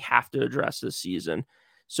something we have to address this season.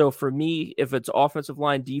 So for me, if it's offensive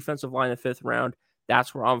line, defensive line in the 5th round,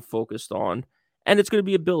 that's where I'm focused on. And it's going to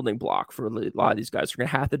be a building block for a lot of these guys. They're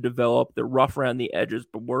going to have to develop. They're rough around the edges,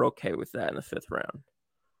 but we're okay with that in the 5th round.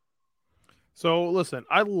 So listen,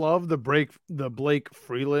 I love the Blake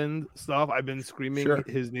Freeland stuff. I've been screaming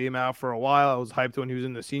his name out for a while. I was hyped when he was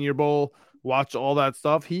in the Senior Bowl. Watched all that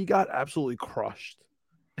stuff. He got absolutely crushed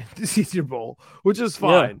in the Senior Bowl, which is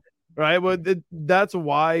fine, right? But that's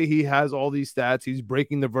why he has all these stats. He's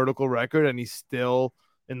breaking the vertical record, and he's still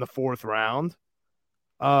in the 4th round.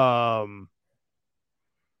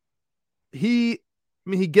 He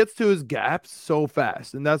gets to his gaps so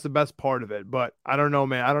fast, and that's the best part of it. But I don't know,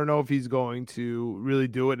 man. I don't know if he's going to really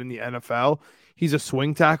do it in the NFL. He's a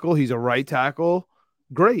swing tackle. He's a right tackle.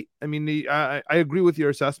 Great. I mean, I agree with your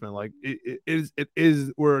assessment. Like it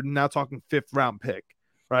is. We're now talking 5th round pick,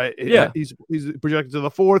 right? He's projected to the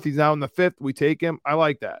 4th. He's now in the 5th. We take him. I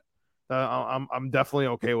like that. I'm definitely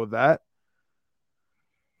okay with that.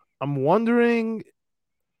 I'm wondering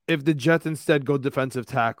if the Jets instead go defensive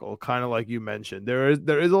tackle, kind of like you mentioned. There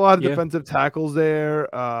is a lot of defensive tackles there.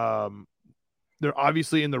 They're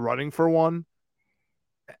obviously in the running for one.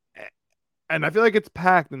 And I feel like it's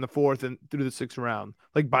packed in the 4th and through the 6th round.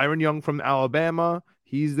 Like Byron Young from Alabama,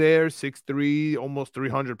 he's there, 6'3", almost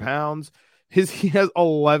 300 pounds. He has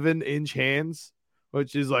 11-inch hands,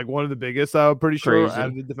 which is like one of the biggest, I'm pretty sure, out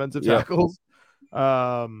of the defensive tackles.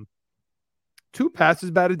 2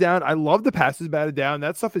 passes batted down. I love the passes batted down.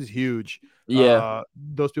 That stuff is huge.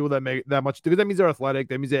 Those people that make that much, because that means they're athletic.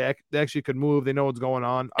 That means they actually could move. They know what's going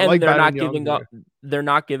on. I like they're not giving up. They're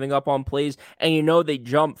not giving up on plays, and they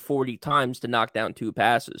jump 40 times to knock down 2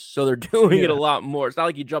 passes. So they're doing it a lot more. It's not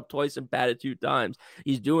like he jumped twice and batted 2 times.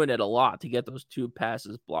 He's doing it a lot to get those 2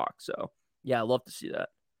 passes blocked. So yeah, I love to see that.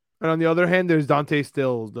 And on the other hand, there's Dante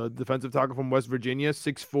Stills, the defensive tackle from West Virginia,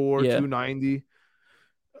 6'4", 290.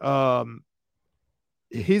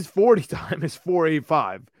 His 40 time is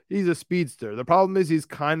 4.85. He's a speedster. The problem is he's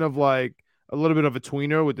kind of like a little bit of a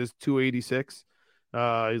tweener with this 286.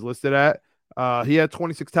 He's listed at. He had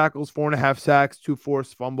 26 tackles, 4.5 sacks, 2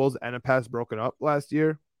 forced fumbles, and a pass broken up last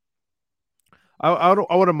year. I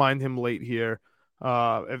wouldn't mind him late here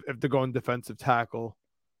if they're going defensive tackle.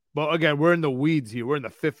 But again, we're in the weeds here. We're in the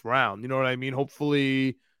 5th round. You know what I mean?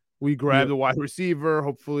 Hopefully we grab the wide receiver.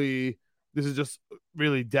 Hopefully this is just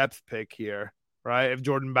really depth pick here. Right? If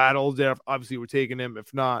Jordan Battle's there, obviously we're taking him.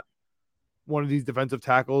 If not, one of these defensive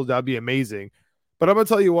tackles, that'd be amazing. But I'm going to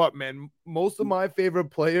tell you what, man, most of my favorite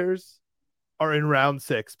players are in round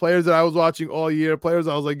 6. Players that I was watching all year, players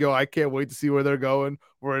I was like, yo, I can't wait to see where they're going.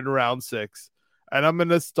 We're in round 6. And I'm going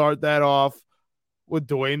to start that off with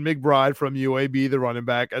Dwayne McBride from UAB, the running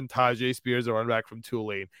back, and Tajay Spears, the running back from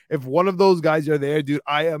Tulane. If one of those guys are there, dude,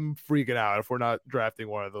 I am freaking out if we're not drafting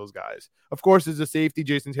one of those guys. Of course, there's a safety,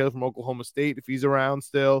 Jason Taylor from Oklahoma State, if he's around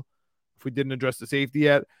still. If we didn't address the safety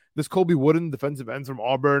yet, this Colby Wooden, defensive end from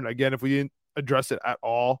Auburn. Again, if we didn't address it at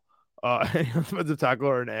all, defensive tackle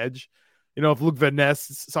or an edge. If Luke Van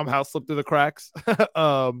Ness somehow slipped through the cracks,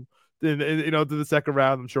 then to the second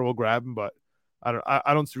round, I'm sure we'll grab him. But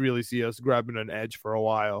I don't really see us grabbing an edge for a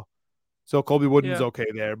while. So Colby Wooden's okay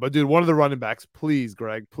there. But dude, one of the running backs, please,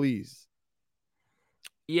 Greg, please.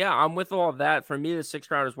 Yeah, I'm with all of that. For me, the 6th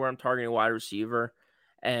round is where I'm targeting a wide receiver.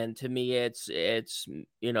 And to me, it's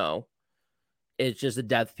just a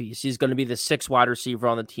depth piece. He's going to be the 6th wide receiver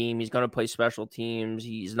on the team. He's going to play special teams.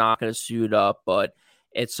 He's not going to suit up, but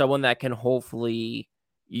it's someone that can hopefully,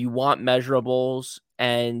 you want measurables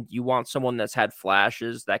and you want someone that's had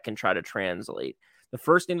flashes that can try to translate. The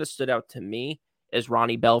first thing that stood out to me is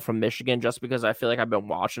Ronnie Bell from Michigan, just because I feel like I've been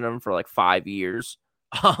watching him for like 5 years.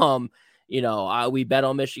 We bet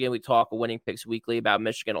on Michigan. We talk Winning Picks Weekly about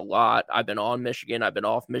Michigan a lot. I've been on Michigan. I've been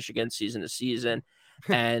off Michigan season to season.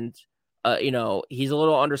 And, he's a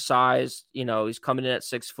little undersized. He's coming in at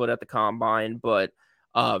 6 foot at the combine, but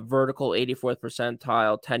vertical 84th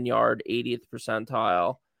percentile, 10-yard 80th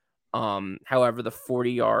percentile. However, the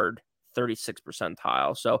 40-yard 36th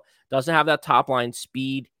percentile. So doesn't have that top line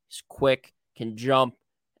speed. He's quick, can jump.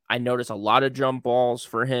 I noticed a lot of jump balls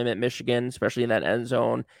for him at Michigan, especially in that end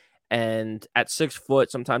zone. And at 6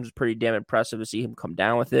 foot, sometimes it's pretty damn impressive to see him come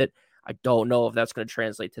down with it. I don't know if that's going to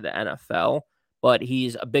translate to the NFL, but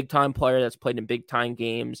he's a big-time player that's played in big-time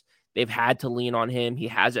games. They've had to lean on him. He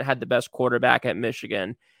hasn't had the best quarterback at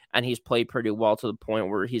Michigan, and he's played pretty well to the point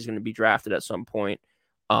where he's going to be drafted at some point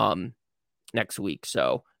next week.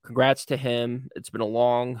 So congrats to him. It's been a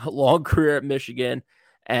long career at Michigan,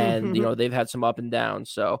 and they've had some up and downs.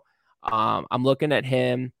 So I'm looking at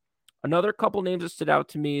him. Another couple names that stood out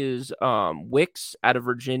to me is Wicks out of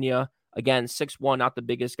Virginia. Again, 6'1", not the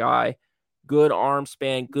biggest guy. Good arm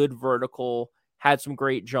span, good vertical. Had some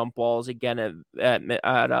great jump balls again at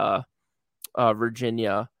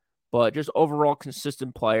Virginia, but just overall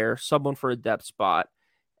consistent player, someone for a depth spot.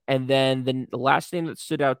 And then the last name that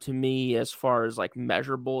stood out to me as far as like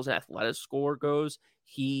measurables and athletic score goes,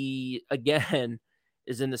 he again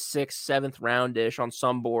is in the 6th, 7th round-ish on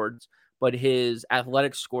some boards, but his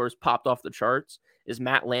athletic scores popped off the charts. Is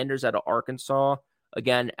Matt Landers out of Arkansas.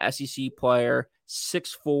 Again, SEC player,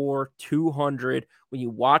 6'4", 200. When you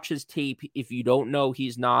watch his tape, if you don't know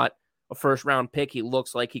he's not a first-round pick, he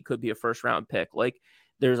looks like he could be a first-round pick. Like,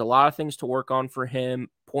 there's a lot of things to work on for him,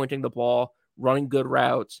 pointing the ball, running good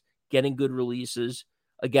routes, getting good releases.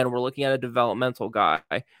 Again, we're looking at a developmental guy.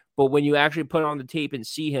 But when you actually put it on the tape and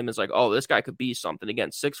see him, it's like, oh, this guy could be something.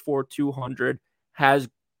 Again, 6'4", 200, has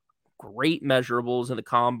great measurables in the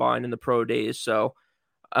combine and the pro days. So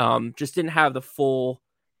just didn't have the full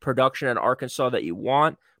production at Arkansas that you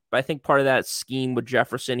want. But I think part of that scheme with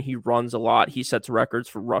Jefferson, he runs a lot. He sets records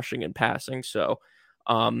for rushing and passing. So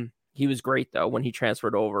he was great, though, when he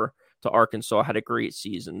transferred over to Arkansas, had a great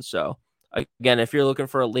season. So, again, if you're looking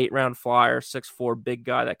for a late-round flyer, 6'4", big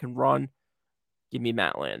guy that can run, give me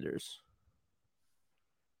Matt Landers.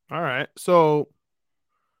 All right. So,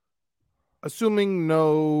 assuming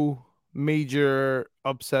no major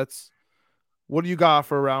upsets, what do you got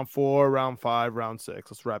for round 4, round 5, round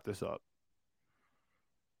 6? Let's wrap this up.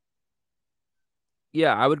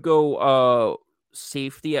 Yeah, I would go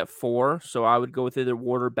safety at 4. So I would go with either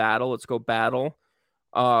Ward or Battle. Let's go Battle.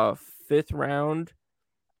 5th round,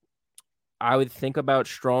 I would think about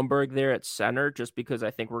Stromberg there at center, just because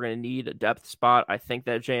I think we're going to need a depth spot. I think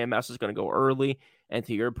that JMS is going to go early. And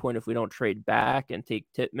to your point, if we don't trade back and take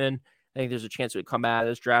Tittman, I think there's a chance we come out of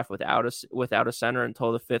this draft without a center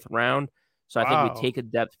until the 5th round. So I think we take a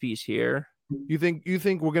depth piece here. You think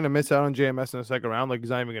we're going to miss out on JMS in the 2nd round? Like, he's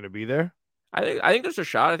not even going to be there? I think there's a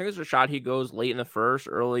shot. I think there's a shot he goes late in the 1st,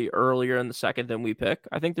 earlier in the 2nd than we pick.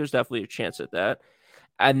 I think there's definitely a chance at that.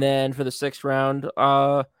 And then for the 6th round,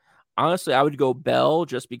 honestly, I would go Bell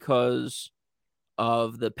just because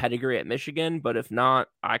of the pedigree at Michigan. But if not,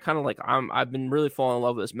 I kind of I've been really falling in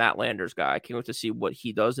love with this Matt Landers guy. I can't wait to see what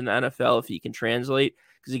he does in the NFL, if he can translate.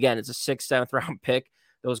 Because again, it's a 6th, 7th round pick.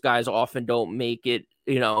 Those guys often don't make it,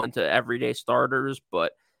 into everyday starters,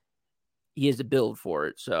 but he has a build for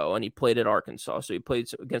it. So, and he played at Arkansas, so he played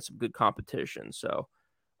against some good competition. So,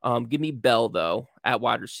 give me Bell though at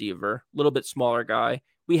wide receiver, a little bit smaller guy.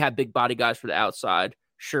 We have big body guys for the outside,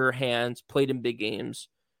 sure hands, played in big games.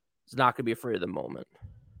 He's not going to be afraid of the moment.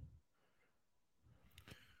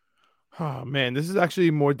 Oh man, this is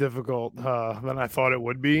actually more difficult than I thought it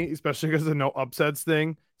would be, especially because of the no upsets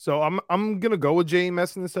thing. So I'm gonna go with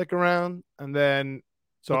JMS in the second round, and then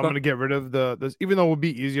I'm Okay. gonna get rid of the this, even though it would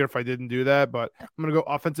be easier if I didn't do that, but I'm gonna go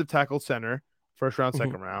offensive tackle center, first round, Hmm.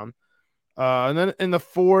 second round. And then in the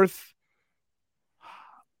fourth,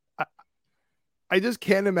 I, I just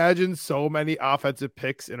can't imagine so many offensive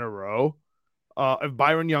picks in a row. If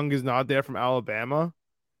Byron Young is not there from Alabama,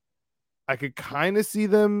 I could kind of see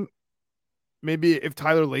them. Maybe if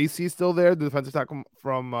Tyler Lacey is still there, the defensive tackle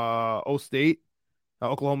from Oklahoma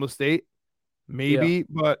State, Yeah. maybe.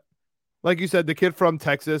 But like you said, the kid from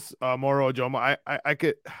Texas, Moro Ojoma, I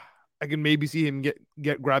could maybe see him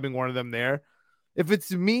get grabbing one of them there. If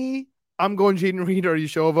it's me, I'm going Jaden Reed or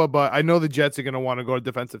Yashova, but I know the Jets are gonna want to go to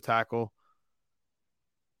defensive tackle.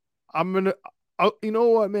 I'm gonna, you know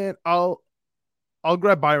what, man? I'll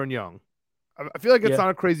grab Byron Young. I feel like it's Yeah. not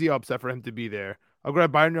a crazy upset for him to be there. I'll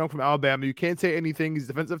grab Byron Young from Alabama. You can't say anything. He's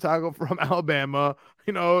defensive tackle from Alabama.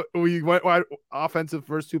 We went wide offensive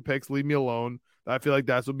first two picks. Leave me alone. I feel like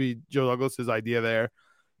that's would be Joe Douglas's idea there.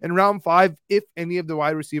 In round five, if any of the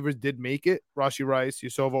wide receivers did make it, Rashi Rice,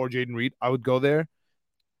 Yusova, or Jaden Reed, I would go there.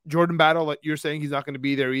 Jordan Battle, like you're saying, he's not going to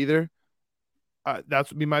be there either.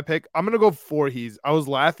 That's would be my pick. I'm going to go Voorhees. I was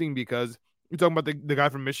laughing because you're talking about the guy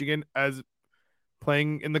from Michigan as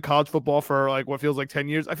playing in the college football for like what feels like 10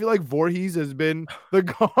 years. I feel like Voorhees has been the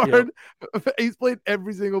Yep. guard. He's played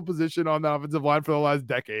every single position on the offensive line for the last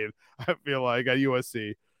decade, I feel like, at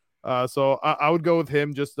USC. So I would go with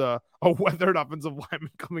him, just a weathered offensive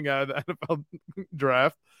lineman coming out of the NFL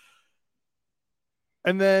draft.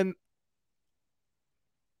 And then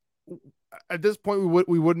at this point,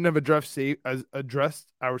 we wouldn't have addressed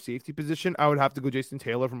our safety position. I would have to go Jason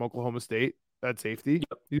Taylor from Oklahoma State at safety.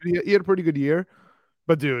 Yep. He had a pretty good year.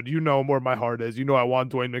 But dude, you know where my heart is. You know I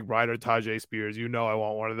want Dwayne McBride or Tajay Spears. You know I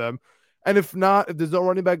want one of them. And if not, if there's no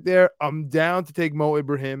running back there, I'm down to take Mo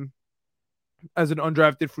Ibrahim as an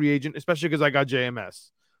undrafted free agent, especially because I got JMS.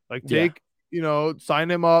 Like Yeah. sign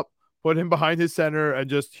him up, put him behind his center, and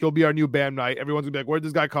just he'll be our new Bam Knight. Everyone's gonna be like, where'd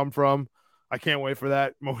this guy come from? I can't wait for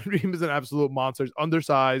that. Mo Ibrahim is an absolute monster. He's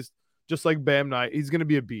undersized, just like Bam Knight. He's gonna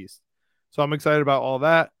be a beast. So I'm excited about all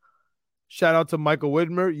that. Shout out to Michael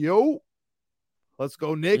Widmer. Yo, let's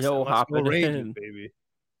go Knicks and Yo, let's hop go it Rangers, in. baby.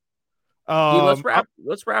 Yeah, I'm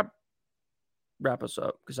let's wrap us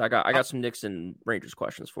up because I got some Knicks and Rangers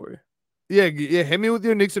questions for you. yeah. Hit me with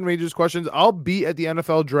your Knicks and Rangers questions. I'll be at the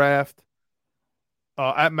NFL draft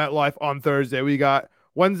at MetLife on Thursday. We got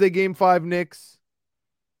Wednesday game 5 Knicks,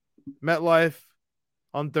 MetLife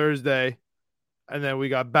on Thursday, and then we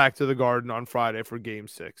got back to the Garden on Friday for game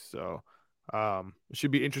 6. So it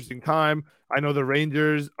should be interesting time. I know the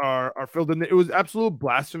Rangers are filled in. It was absolute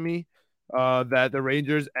blasphemy that the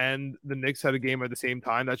Rangers and the Knicks had a game at the same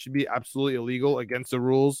time. That should be absolutely illegal against the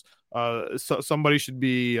rules. So somebody should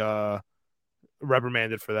be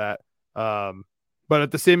reprimanded for that. But at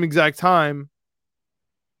the same exact time,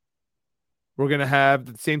 we're gonna have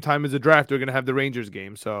at the same time as the draft. We're gonna have the Rangers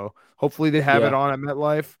game. So hopefully they have it Yeah. on at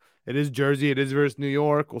MetLife. It is Jersey. It is versus New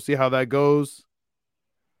York. We'll see how that goes.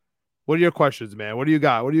 What are your questions, man? What do you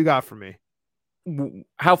got? What do you got for me?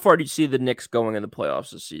 How far do you see the Knicks going in the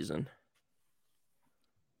playoffs this season?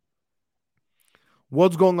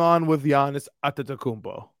 What's going on with Giannis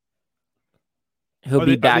Antetokounmpo? He'll be Are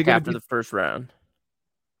they back gonna after beat the first round.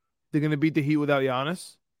 they're gonna beat the Heat without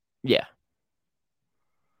Giannis? Yeah.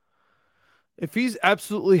 If he's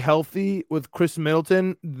absolutely healthy with Chris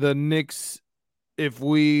Middleton, the Knicks, if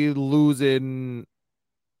we lose in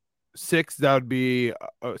 6, that would be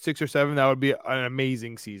 6 or 7. That would be an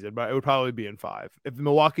amazing season, but it would probably be in 5. If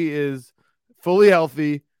Milwaukee is fully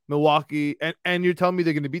healthy, Milwaukee, and you're telling me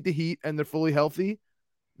they're going to beat the Heat and they're fully healthy,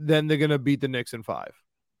 then they're going to beat the Knicks in 5.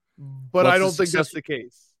 But I What's the don't think that's success? the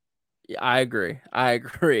case. Yeah, I agree. I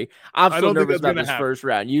agree. I'm I still don't think nervous that's about going to this happen. first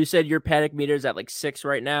round. You said your panic meter is at like 6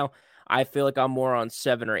 right now. I feel like I'm more on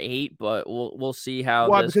 7 or 8, but we'll see how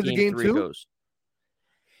Why? this Because of game game 3 2? goes.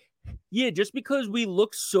 Yeah, just because we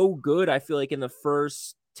look so good, I feel like in the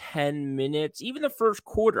first 10 minutes, even the first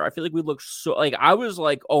quarter, I feel like we look so like I was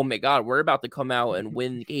like, oh my God, we're about to come out and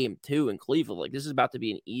win game 2 in Cleveland. Like this is about to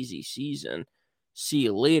be an easy season. See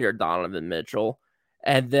you later, Donovan Mitchell.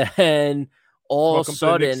 And then all of a Welcome to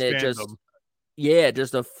the sudden Knicks it just fandom. yeah,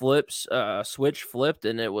 just a switch flipped,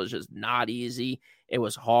 and it was just not easy. It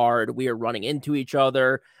was hard. We were running into each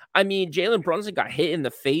other. I mean, Jalen Brunson got hit in the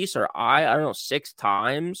face or eye, I don't know, 6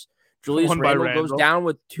 times. Julius Won by Randle goes Randall. down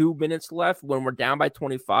with 2 minutes left when we're down by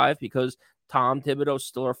 25 because Tom Thibodeau's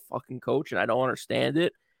still our fucking coach, and I don't understand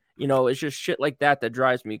it. It's just shit like that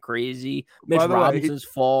drives me crazy. Mitch By the way, Robinson's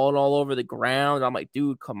falling all over the ground. I'm like,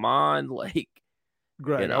 dude, come on. Like,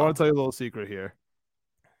 Greg, I want to tell you a little secret here.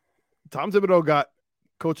 Tom Thibodeau got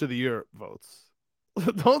Coach of the Year votes.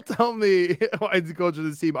 Don't tell me why he's the coach of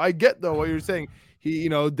this team. I get though what you're saying. He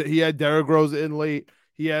had Derrick Rose in late.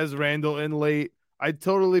 He has Randall in late. I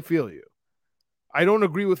totally feel you. I don't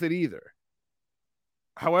agree with it either.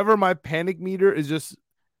 However, my panic meter is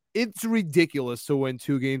it's ridiculous to win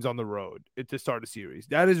 2 games on the road to start a series.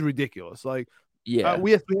 That is ridiculous. Like, we had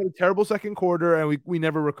a terrible second quarter and we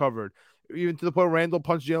never recovered. Even to the point Randall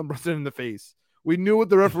punched Jalen Brunson in the face. We knew what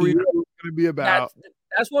the referee was going to be about.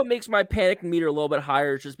 That's what makes my panic meter a little bit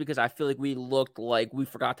higher, just because I feel like we looked like we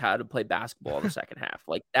forgot how to play basketball in the second half.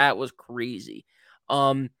 Like, that was crazy.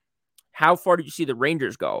 How far did you see the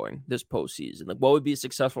Rangers going this postseason? Like, what would be a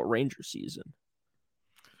successful Rangers season?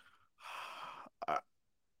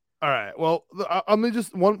 All right. Well, I'm gonna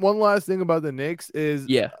just one last thing about the Knicks is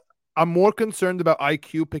I'm more concerned about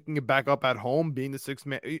IQ picking it back up at home, being the 6th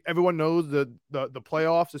man. Everyone knows the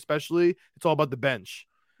playoffs, especially, it's all about the bench.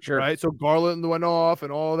 Sure. Right. So Garland went off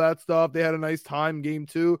and all that stuff. They had a nice time game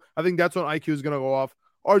 2. I think that's when IQ is gonna go off.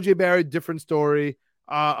 RJ Barrett, different story.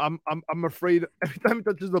 I'm afraid every time he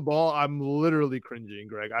touches the ball, I'm literally cringing,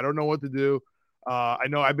 Greg. I don't know what to do. I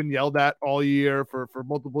know I've been yelled at all year for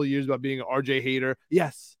multiple years about being an RJ hater.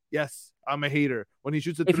 Yes, I'm a hater. When he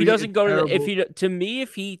shoots a 3, if he doesn't go to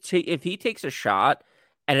if he takes a shot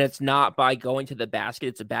and it's not by going to the basket,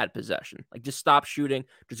 it's a bad possession. Like, just stop shooting,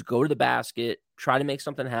 just go to the basket, try to make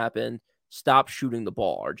something happen. Stop shooting the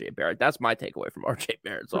ball, RJ Barrett. That's my takeaway from RJ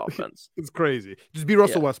Barrett's offense. It's crazy. Just be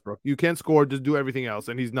Russell Westbrook. You can't score, just do everything else,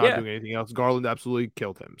 and he's not doing anything else. Garland absolutely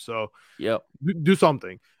killed him. So do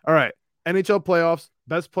something. All right. NHL playoffs,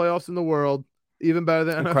 best playoffs in the world, even better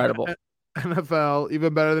than incredible. NFL,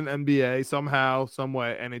 even better than NBA. Somehow, some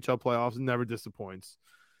way, NHL playoffs never disappoints.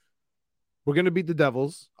 We're gonna beat the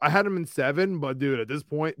Devils. I had them in 7, but dude, at this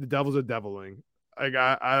point, the Devils are deviling. Like,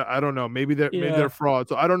 I don't know. Maybe they're fraud.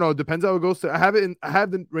 So I don't know. It depends how it goes. I have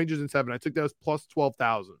the Rangers in 7. I took that as plus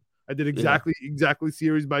 12,000. I did exactly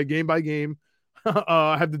series by game.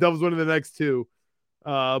 I have the Devils winning the next 2.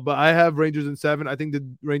 But I have Rangers in 7. I think the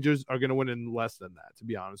Rangers are going to win in less than that, to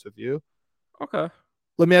be honest with you. Okay.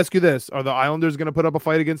 Let me ask you this. Are the Islanders going to put up a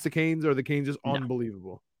fight against the Canes, or are the Canes just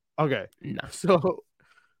unbelievable? Okay. No.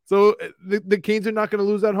 So the Canes are not going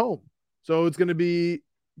to lose at home. So it's going to be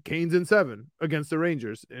Canes in 7 against the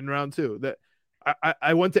Rangers in round 2. That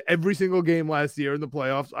I went to every single game last year in the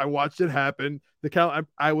playoffs. I watched it happen.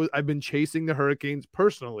 I've been chasing the Hurricanes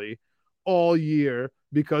personally all year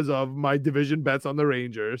because of my division bets on the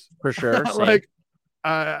Rangers. For sure.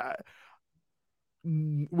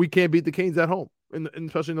 We can't beat the Canes at home,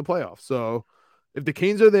 especially in the playoffs. So if the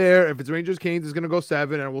Canes are there, if it's Rangers Canes, it's going to go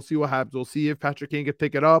 7, and we'll see what happens. We'll see if Patrick Kane can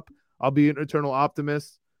pick it up. I'll be an eternal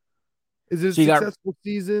optimist. Is it a successful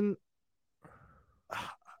season?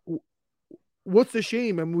 What's the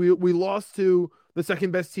shame? I mean, we lost to the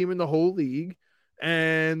second best team in the whole league,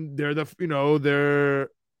 and they're the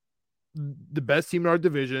best team in our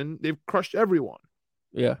division. They've crushed everyone.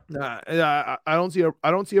 Yeah. I don't see a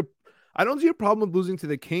problem with losing to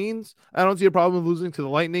the Canes. I don't see a problem with losing to the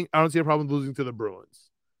Lightning. I don't see a problem with losing to the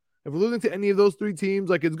Bruins. If we're losing to any of those 3 teams,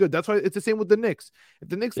 like, it's good. That's why it's the same with the Knicks. If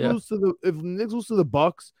the Knicks lose to the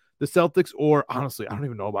Bucks, the Celtics, or honestly, I don't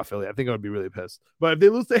even know about Philly. I think I would be really pissed. But if they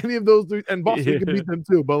lose to any of those 3, and Boston can beat them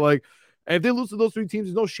too. But like, if they lose to those 3 teams,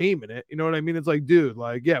 there's no shame in it. You know what I mean? It's like, dude,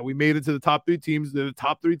 like, yeah, we made it to the top 3 teams. They're the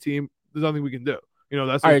top 3 team. There's nothing we can do.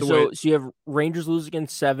 That's all right. So you have Rangers losing in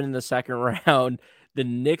 7 in the second round. The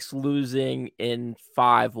Knicks losing in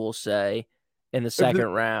 5, we'll say, in the second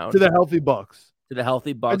round to the healthy Bucks.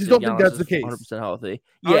 I just don't think that's the case. 100% healthy.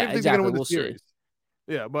 Yeah, exactly. We'll see.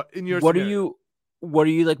 Yeah, but in your what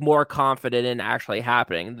are you like more confident in actually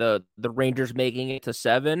happening? The Rangers making it to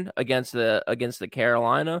 7 against the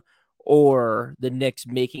Carolina, or the Knicks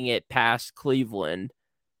making it past Cleveland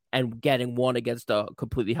and getting 1 against the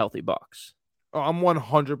completely healthy Bucks? Oh, I'm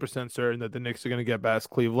 100% certain that the Knicks are going to get past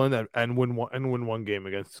Cleveland and win one game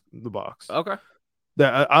against the Bucks. Okay.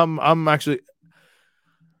 That I'm actually.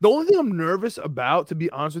 The only thing I'm nervous about, to be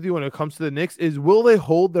honest with you, when it comes to the Knicks, is will they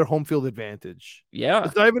hold their home field advantage? Yeah.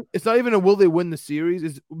 It's not even a will they win the series.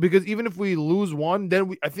 It's because even if we lose 1,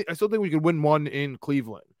 then I still think we could win 1 in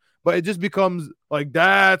Cleveland. But it just becomes like,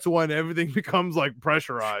 that's when everything becomes like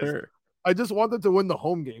pressurized. Sure. I just want them to win the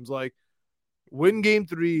home games. Like, win game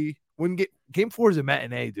 3, game 4 is a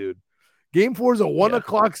matinee, dude. Game 4 is a 1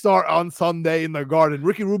 o'clock start on Sunday in the Garden.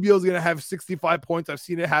 Ricky Rubio is going to have 65 points. I've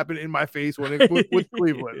seen it happen in my face with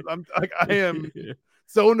Cleveland. I am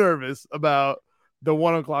so nervous about the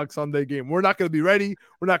 1:00 Sunday game. We're not going to be ready.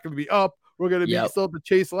 We're not going to be up. We're going to be Yep. still at the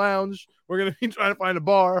Chase Lounge. We're going to be trying to find a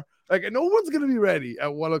bar. Like, no one's going to be ready at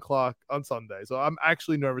 1:00 on Sunday. So I'm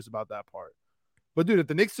actually nervous about that part. But dude, if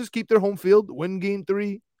the Knicks just keep their home field, win game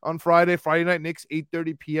 3 on Friday night, Knicks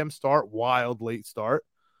 8:30 p.m. start, wild late start.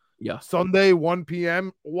 Yeah. Sunday 1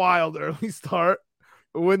 p.m. wild early start,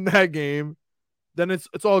 win that game, then it's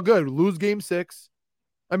all good. Lose game 6.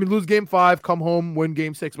 I mean, lose game 5, come home, win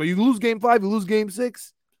game 6. But you lose game 5, you lose game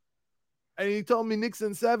 6, and you tell me Knicks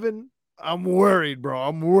in 7. I'm worried, bro.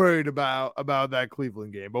 I'm worried about that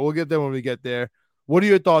Cleveland game. But we'll get there when we get there. What are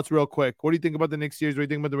your thoughts, real quick? What do you think about the Knicks series? What do you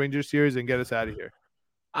think about the Rangers series? And get us out of here.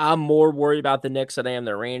 I'm more worried about the Knicks than I am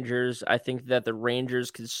the Rangers. I think that the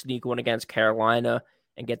Rangers could sneak one against Carolina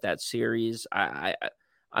and get that series. I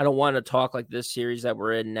don't want to talk like this series that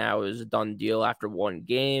we're in now is a done deal after one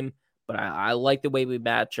game, but I like the way we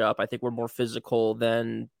match up. I think we're more physical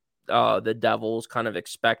than the Devils kind of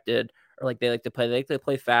expected, or like they like to play. They like to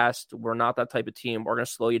play fast. We're not that type of team. We're going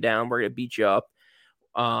to slow you down. We're going to beat you up.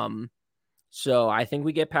 So I think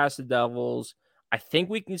we get past the Devils. I think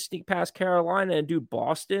we can sneak past Carolina and do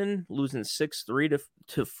Boston, losing 6-3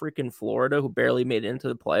 to freaking Florida, who barely made it into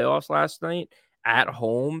the playoffs last night at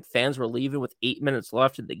home. Fans were leaving with 8 minutes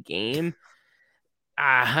left in the game.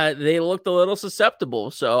 They looked a little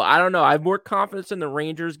susceptible. So I don't know. I have more confidence in the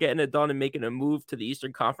Rangers getting it done and making a move to the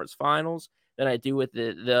Eastern Conference Finals than I do with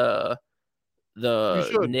the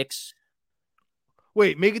Knicks.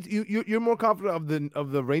 Wait, make it. You're more confident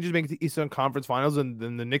of the Rangers making the Eastern Conference Finals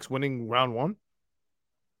than the Knicks winning round 1?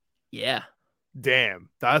 Yeah. Damn,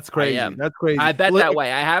 that's crazy. That's crazy. I bet that way.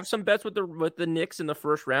 I have some bets with the Knicks in the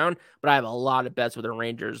first round, but I have a lot of bets with the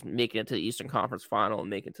Rangers making it to the Eastern Conference Final and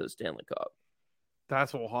making it to the Stanley Cup.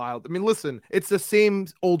 That's wild. I mean, listen, it's the same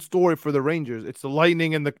old story for the Rangers. It's the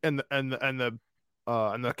Lightning and the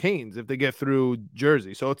Canes if they get through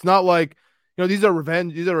Jersey. So it's not like, these are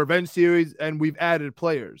revenge series, and we've added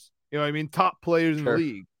players. You know what I mean? Top players in the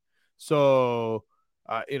league. So,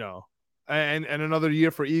 and another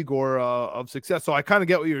year for Igor of success. So I kind of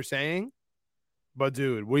get what you're saying, but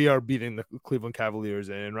dude, we are beating the Cleveland Cavaliers,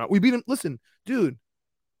 and we beat them. Listen, dude,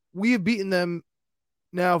 we have beaten them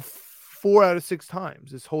now 4 out of 6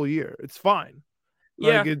 times this whole year. It's fine.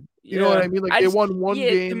 Yeah, you know what I mean? Like they won one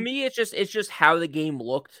game. To me, it's just how the game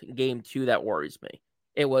looked in game 2 that worries me.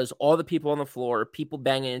 It was all the people on the floor, people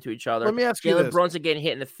banging into each other. Let me ask you this. Jalen Brunson getting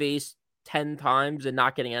hit in the face 10 times and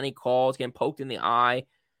not getting any calls, getting poked in the eye.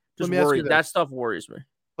 Just worried. That stuff worries me.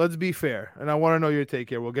 Let's be fair, and I want to know your take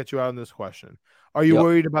here. We'll get you out on this question. Are you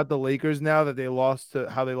worried about the Lakers now that they lost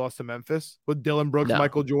to Memphis with Dylan Brooks,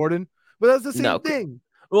 Michael Jordan? But that's the same thing.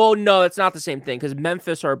 Well, no, it's not the same thing because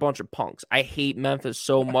Memphis are a bunch of punks. I hate Memphis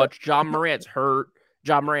so much. John Morant's hurt.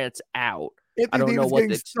 John Morant's out. I don't know what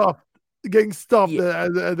getting stuffed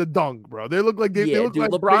at the dunk, bro. They look like like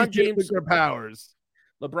LeBron James their powers.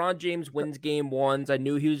 LeBron James wins game 1s. I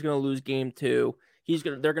knew he was going to lose game 2.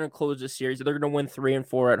 They're going to close the series. They're going to win 3 and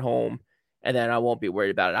 4 at home, and then I won't be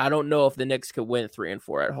worried about it. I don't know if the Knicks could win 3 and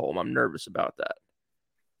 4 at home. I'm nervous about that.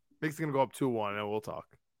 Knicks going to go up 2-1, and we'll talk.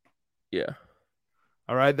 Yeah.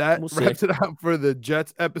 All right, that wraps it up for the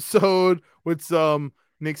Jets episode with some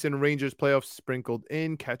Knicks and Rangers playoffs sprinkled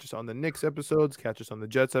in. Catch us on the Knicks episodes. Catch us on the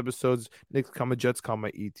Jets episodes. Knicks, Jets,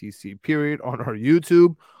 etc. Period on our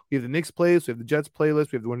YouTube. We have the Knicks playlist. We have the Jets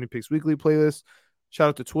playlist. We have the Winning Picks Weekly playlist. Shout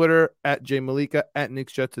out to Twitter at JMalika, at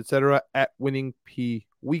Knicks Jets, etc. at Winning P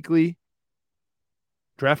Weekly.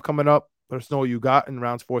 Draft coming up. Let us know what you got in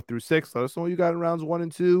rounds 4 through 6. Let us know what you got in rounds 1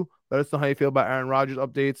 and 2. Let us know how you feel about Aaron Rodgers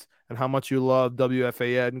updates and how much you love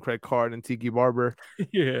WFAN and Craig Card and Tiki Barber.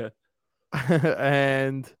 Yeah.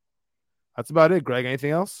 And that's about it. Greg,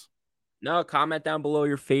 anything else? No, comment down below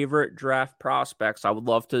your favorite draft prospects. I would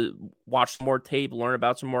love to watch some more tape, learn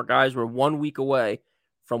about some more guys. We're 1 week away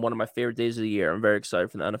from one of my favorite days of the year. I'm very excited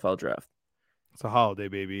for the NFL draft. It's a holiday,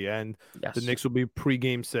 baby. And the Knicks will be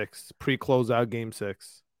pre-game 6, pre-closeout game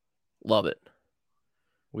 6. Love it.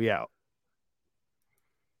 We out.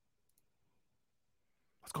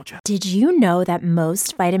 Let's go, Jets. Did you know that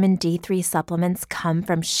most vitamin D3 supplements come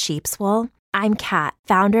from sheep's wool? I'm Kat,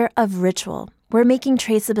 founder of Ritual. We're making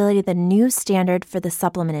traceability the new standard for the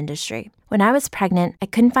supplement industry. When I was pregnant, I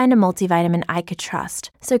couldn't find a multivitamin I could trust,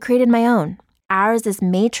 so I created my own. Ours is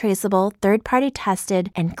made traceable, third-party tested,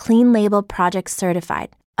 and clean label project certified.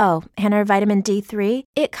 Oh, and our vitamin D3?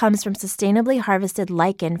 It comes from sustainably harvested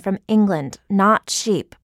lichen from England, not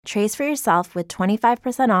sheep. Trace for yourself with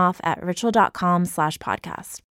 25% off at ritual.com/podcast.